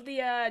part of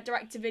the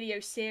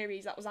direct-to-video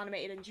series that was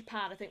animated in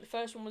Japan. I think the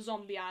first one was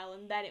Zombie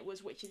Island, then it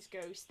was Witch's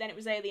Ghost, then it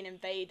was Alien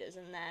Invaders,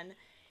 and then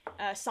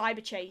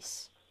Cyber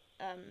Chase.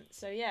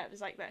 So yeah, it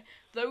was like that.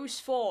 Those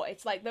four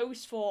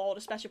hold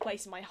a special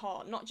place in my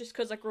heart, not just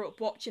because I grew up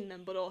watching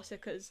them, but also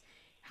because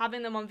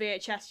having them on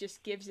VHS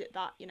just gives it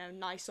that, you know,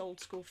 nice old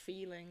school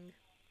feeling.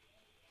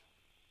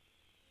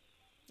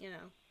 You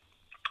know.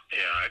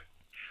 Yeah,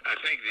 I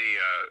think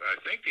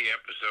the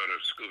episode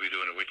of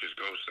Scooby-Doo and the Witch's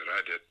Ghost that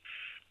I did,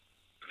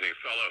 the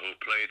fellow who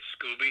played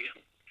Scooby,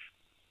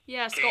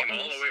 yeah, came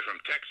all the way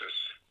from Texas.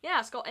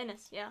 Yeah, Scott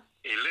Innes, yeah.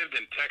 He lived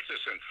in Texas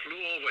and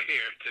flew over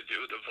here to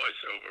do the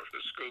voiceover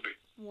for Scooby.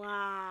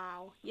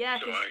 Wow. Yeah,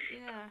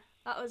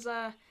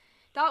 So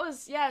that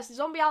was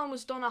Zombie Island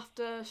was done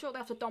shortly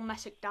after Don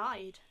Messick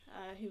died,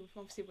 who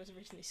obviously was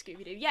originally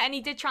Scooby-Doo. Yeah, and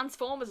he did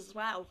Transformers as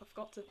well. I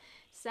forgot to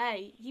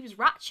say he was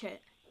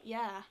Ratchet.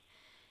 Yeah.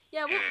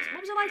 Yeah, what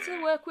was it like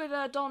to work with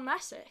Don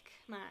Messick,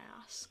 may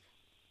I ask?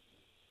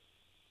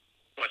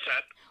 What's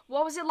that?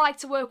 What was it like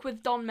to work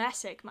with Don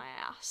Messick, may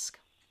I ask?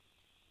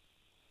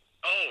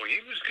 Oh, he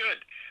was good.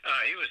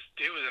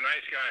 He was a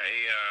nice guy.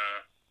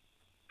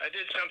 I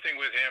did something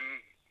with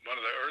him. One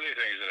of the early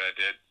things that I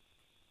did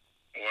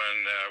when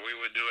we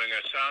were doing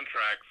a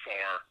soundtrack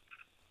for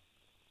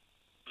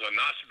the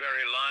Knott's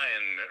Berry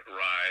Line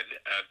ride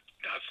at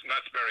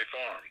Knott's Berry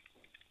Farm.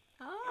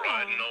 Oh.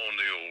 Riding on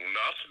the old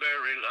Knott's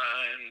Berry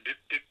Line.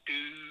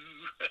 Do-do-do.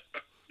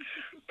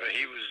 But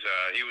he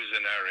was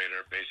the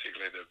narrator,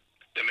 basically the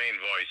main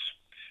voice,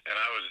 and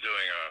I was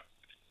doing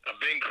a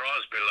Bing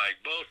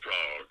Crosby-like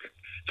bullfrog.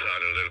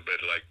 Sounded a little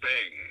bit like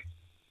Bing.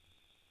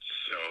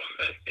 So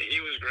he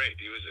was great.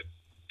 He was a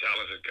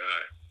talented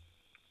guy.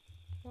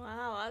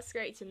 Wow, that's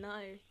great to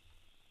know.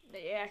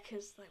 Yeah,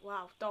 because, like,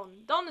 wow,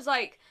 Don is,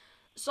 like,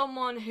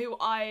 someone who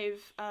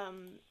I've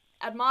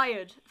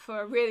admired for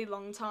a really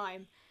long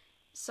time.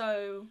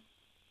 So,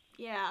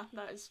 yeah,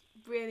 that is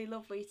really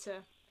lovely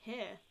to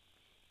hear.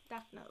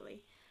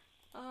 Definitely.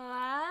 And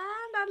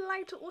I'd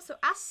like to also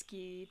ask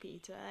you,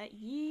 Peter,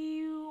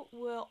 you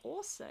were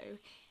also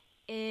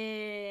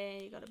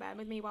you gotta bear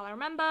with me while I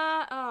remember.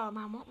 Oh,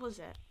 man, what was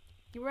it?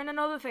 You were in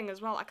another thing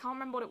as well. I can't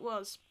remember what it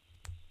was.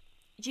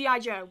 G.I.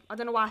 Joe. I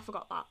don't know why I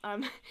forgot that.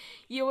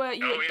 You were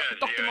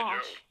Dr.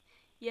 Marsh. Joe.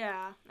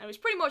 Yeah, it was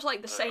pretty much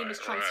like the same as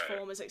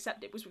Transformers,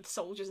 except it was with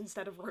soldiers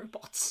instead of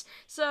robots.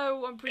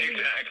 So I'm pretty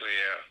Exactly,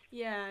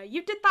 yeah. Yeah,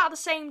 you did that at the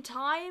same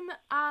time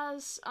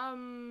as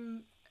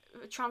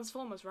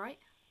Transformers, right?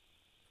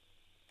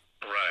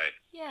 Right.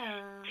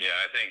 Yeah. Yeah,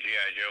 I think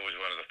G.I. Joe was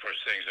one of the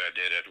first things I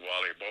did at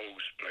Wally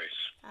Bogue's place.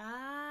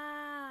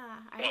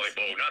 Wally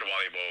Bogue, not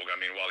Wally Bogue, I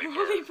mean Wally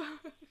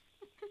Bogue.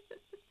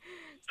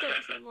 Still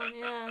someone,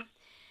 yeah.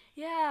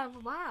 Yeah,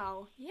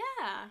 wow.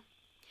 Yeah.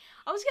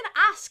 I was gonna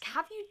ask,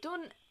 have you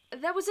done...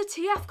 There was a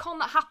TF con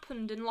that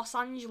happened in Los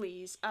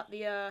Angeles at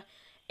the,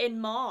 in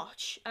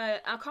March. I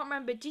can't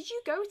remember. Did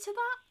you go to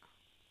that?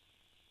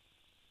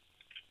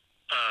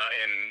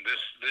 In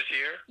this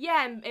year?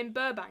 Yeah, in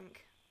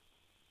Burbank.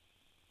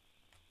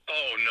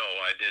 Oh, no,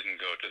 I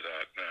didn't go to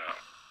that, no.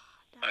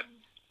 I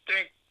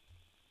think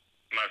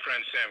my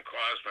friend Sam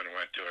Cosman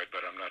went to it,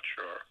 but I'm not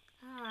sure.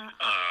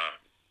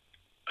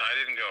 I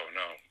didn't go,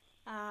 no.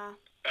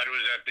 That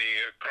was at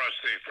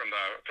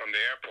from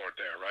the airport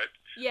there, right?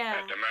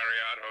 Yeah. At the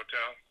Marriott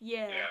Hotel?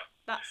 Yeah,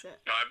 that's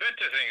it. No, I've been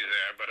to things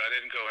there, but I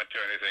didn't go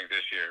into anything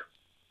this year.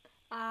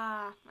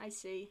 I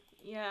see.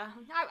 Yeah.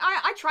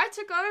 I tried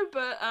to go,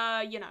 but,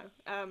 you know,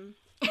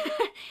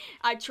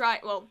 I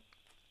tried, well,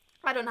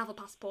 I don't have a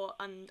passport,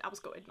 and I was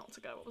gutted not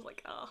to go. I was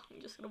like, oh,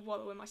 I'm just gonna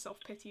wallow in my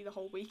self-pity the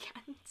whole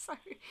weekend. So,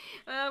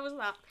 was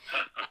that.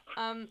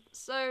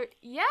 So,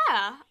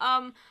 yeah.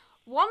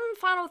 One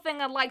final thing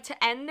I'd like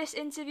to end this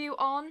interview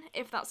on,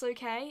 if that's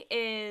okay,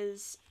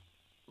 is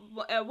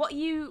what are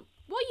you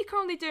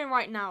currently doing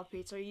right now,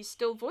 Peter? Are you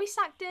still voice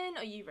acting?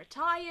 Are you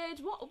retired?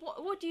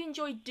 What do you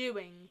enjoy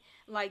doing,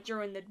 like,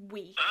 during the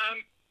week?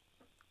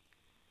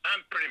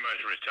 I'm pretty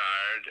much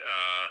retired.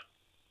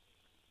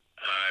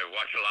 I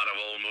watch a lot of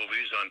old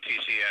movies on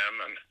TCM,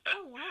 and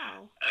oh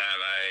wow! And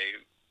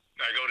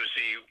I go to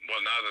see.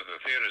 Well, now that the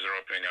theaters are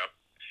opening up,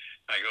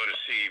 I go to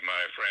see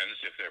my friends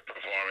if they're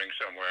performing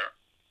somewhere.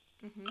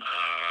 Mm-hmm.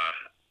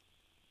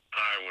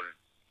 I would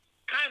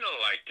kind of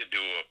like to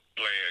do a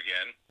play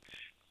again,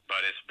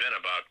 but it's been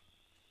about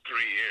 3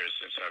 years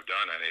since I've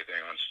done anything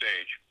on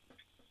stage.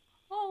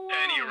 Oh wow!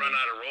 And you run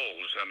out of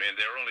roles. I mean,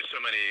 there are only so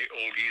many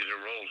old geezer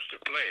roles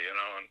to play, you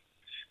know. And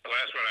the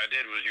last one I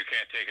did was You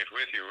Can't Take It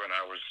With You, and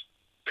I was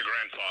the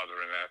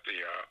grandfather in that, the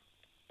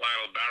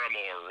Lionel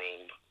Barrymore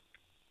role.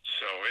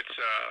 So it's,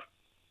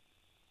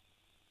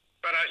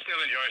 but I still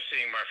enjoy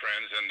seeing my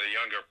friends and the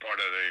younger part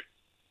of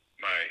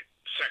my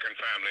second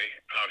family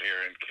out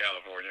here in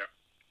California.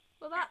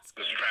 Well, that's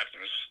good. The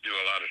Strattons do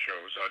a lot of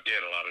shows, or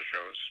did a lot of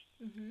shows,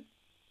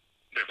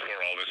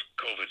 before all this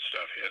COVID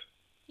stuff hit.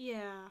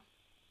 Yeah.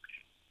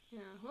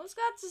 Yeah, well, it's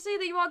glad to see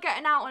that you are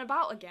getting out and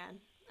about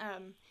again.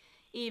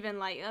 Even,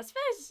 like, I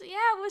suppose,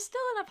 yeah, we're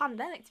still in a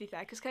pandemic, to be fair,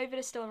 because COVID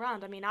is still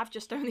around. I mean, I've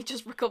only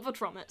just recovered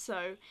from it,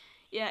 so,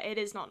 yeah, it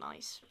is not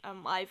nice.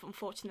 I've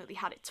unfortunately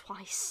had it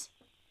twice,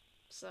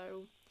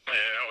 so... Yeah,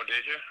 oh,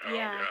 did you? Oh,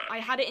 yeah, God. I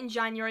had it in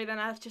January, then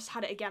I've just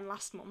had it again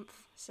last month,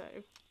 so,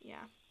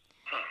 yeah.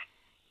 Huh.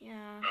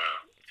 Yeah.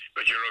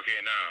 But you're okay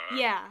now,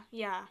 huh?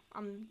 Yeah,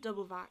 I'm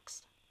double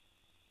vaxxed.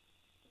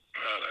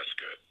 Oh, that's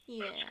good.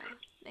 Yeah, that's good.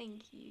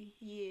 Thank you,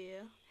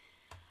 yeah.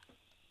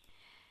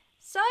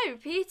 So,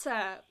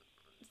 Peter...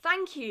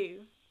 Thank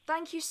you.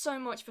 Thank you so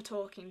much for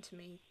talking to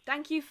me.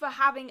 Thank you for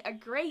having a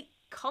great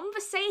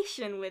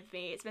conversation with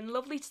me. It's been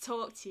lovely to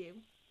talk to you.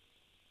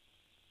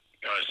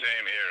 Oh,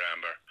 same here,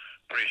 Amber.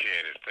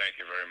 Appreciate it. Thank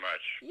you very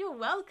much. You're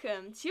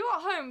welcome. To you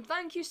at home,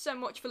 thank you so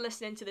much for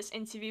listening to this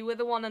interview with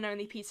the one and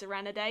only Peter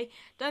Renaday.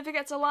 Don't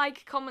forget to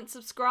like, comment,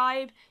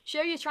 subscribe,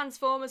 show your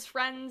Transformers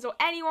friends or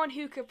anyone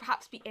who could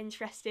perhaps be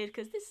interested,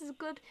 because this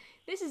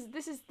is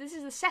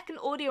the second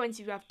audio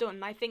interview I've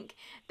done. I think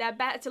they're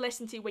better to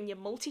listen to when you're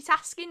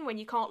multitasking, when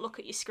you can't look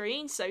at your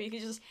screen, so you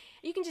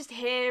can just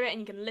hear it and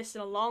you can listen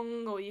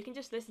along, or you can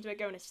just listen to it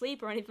going to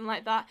sleep or anything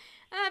like that.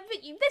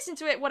 But you listen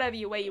to it whatever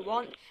way you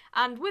want.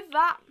 And with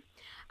that,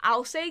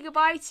 I'll say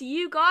goodbye to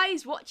you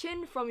guys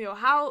watching from your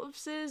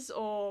houses,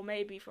 or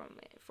maybe from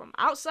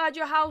outside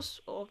your house,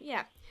 or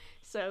yeah.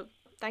 So,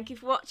 thank you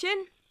for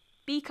watching.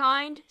 Be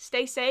kind,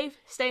 stay safe,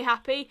 stay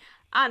happy,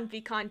 and be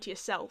kind to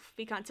yourself.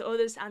 Be kind to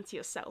others and to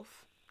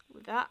yourself.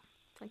 With that,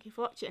 thank you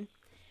for watching.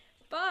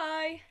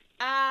 Bye!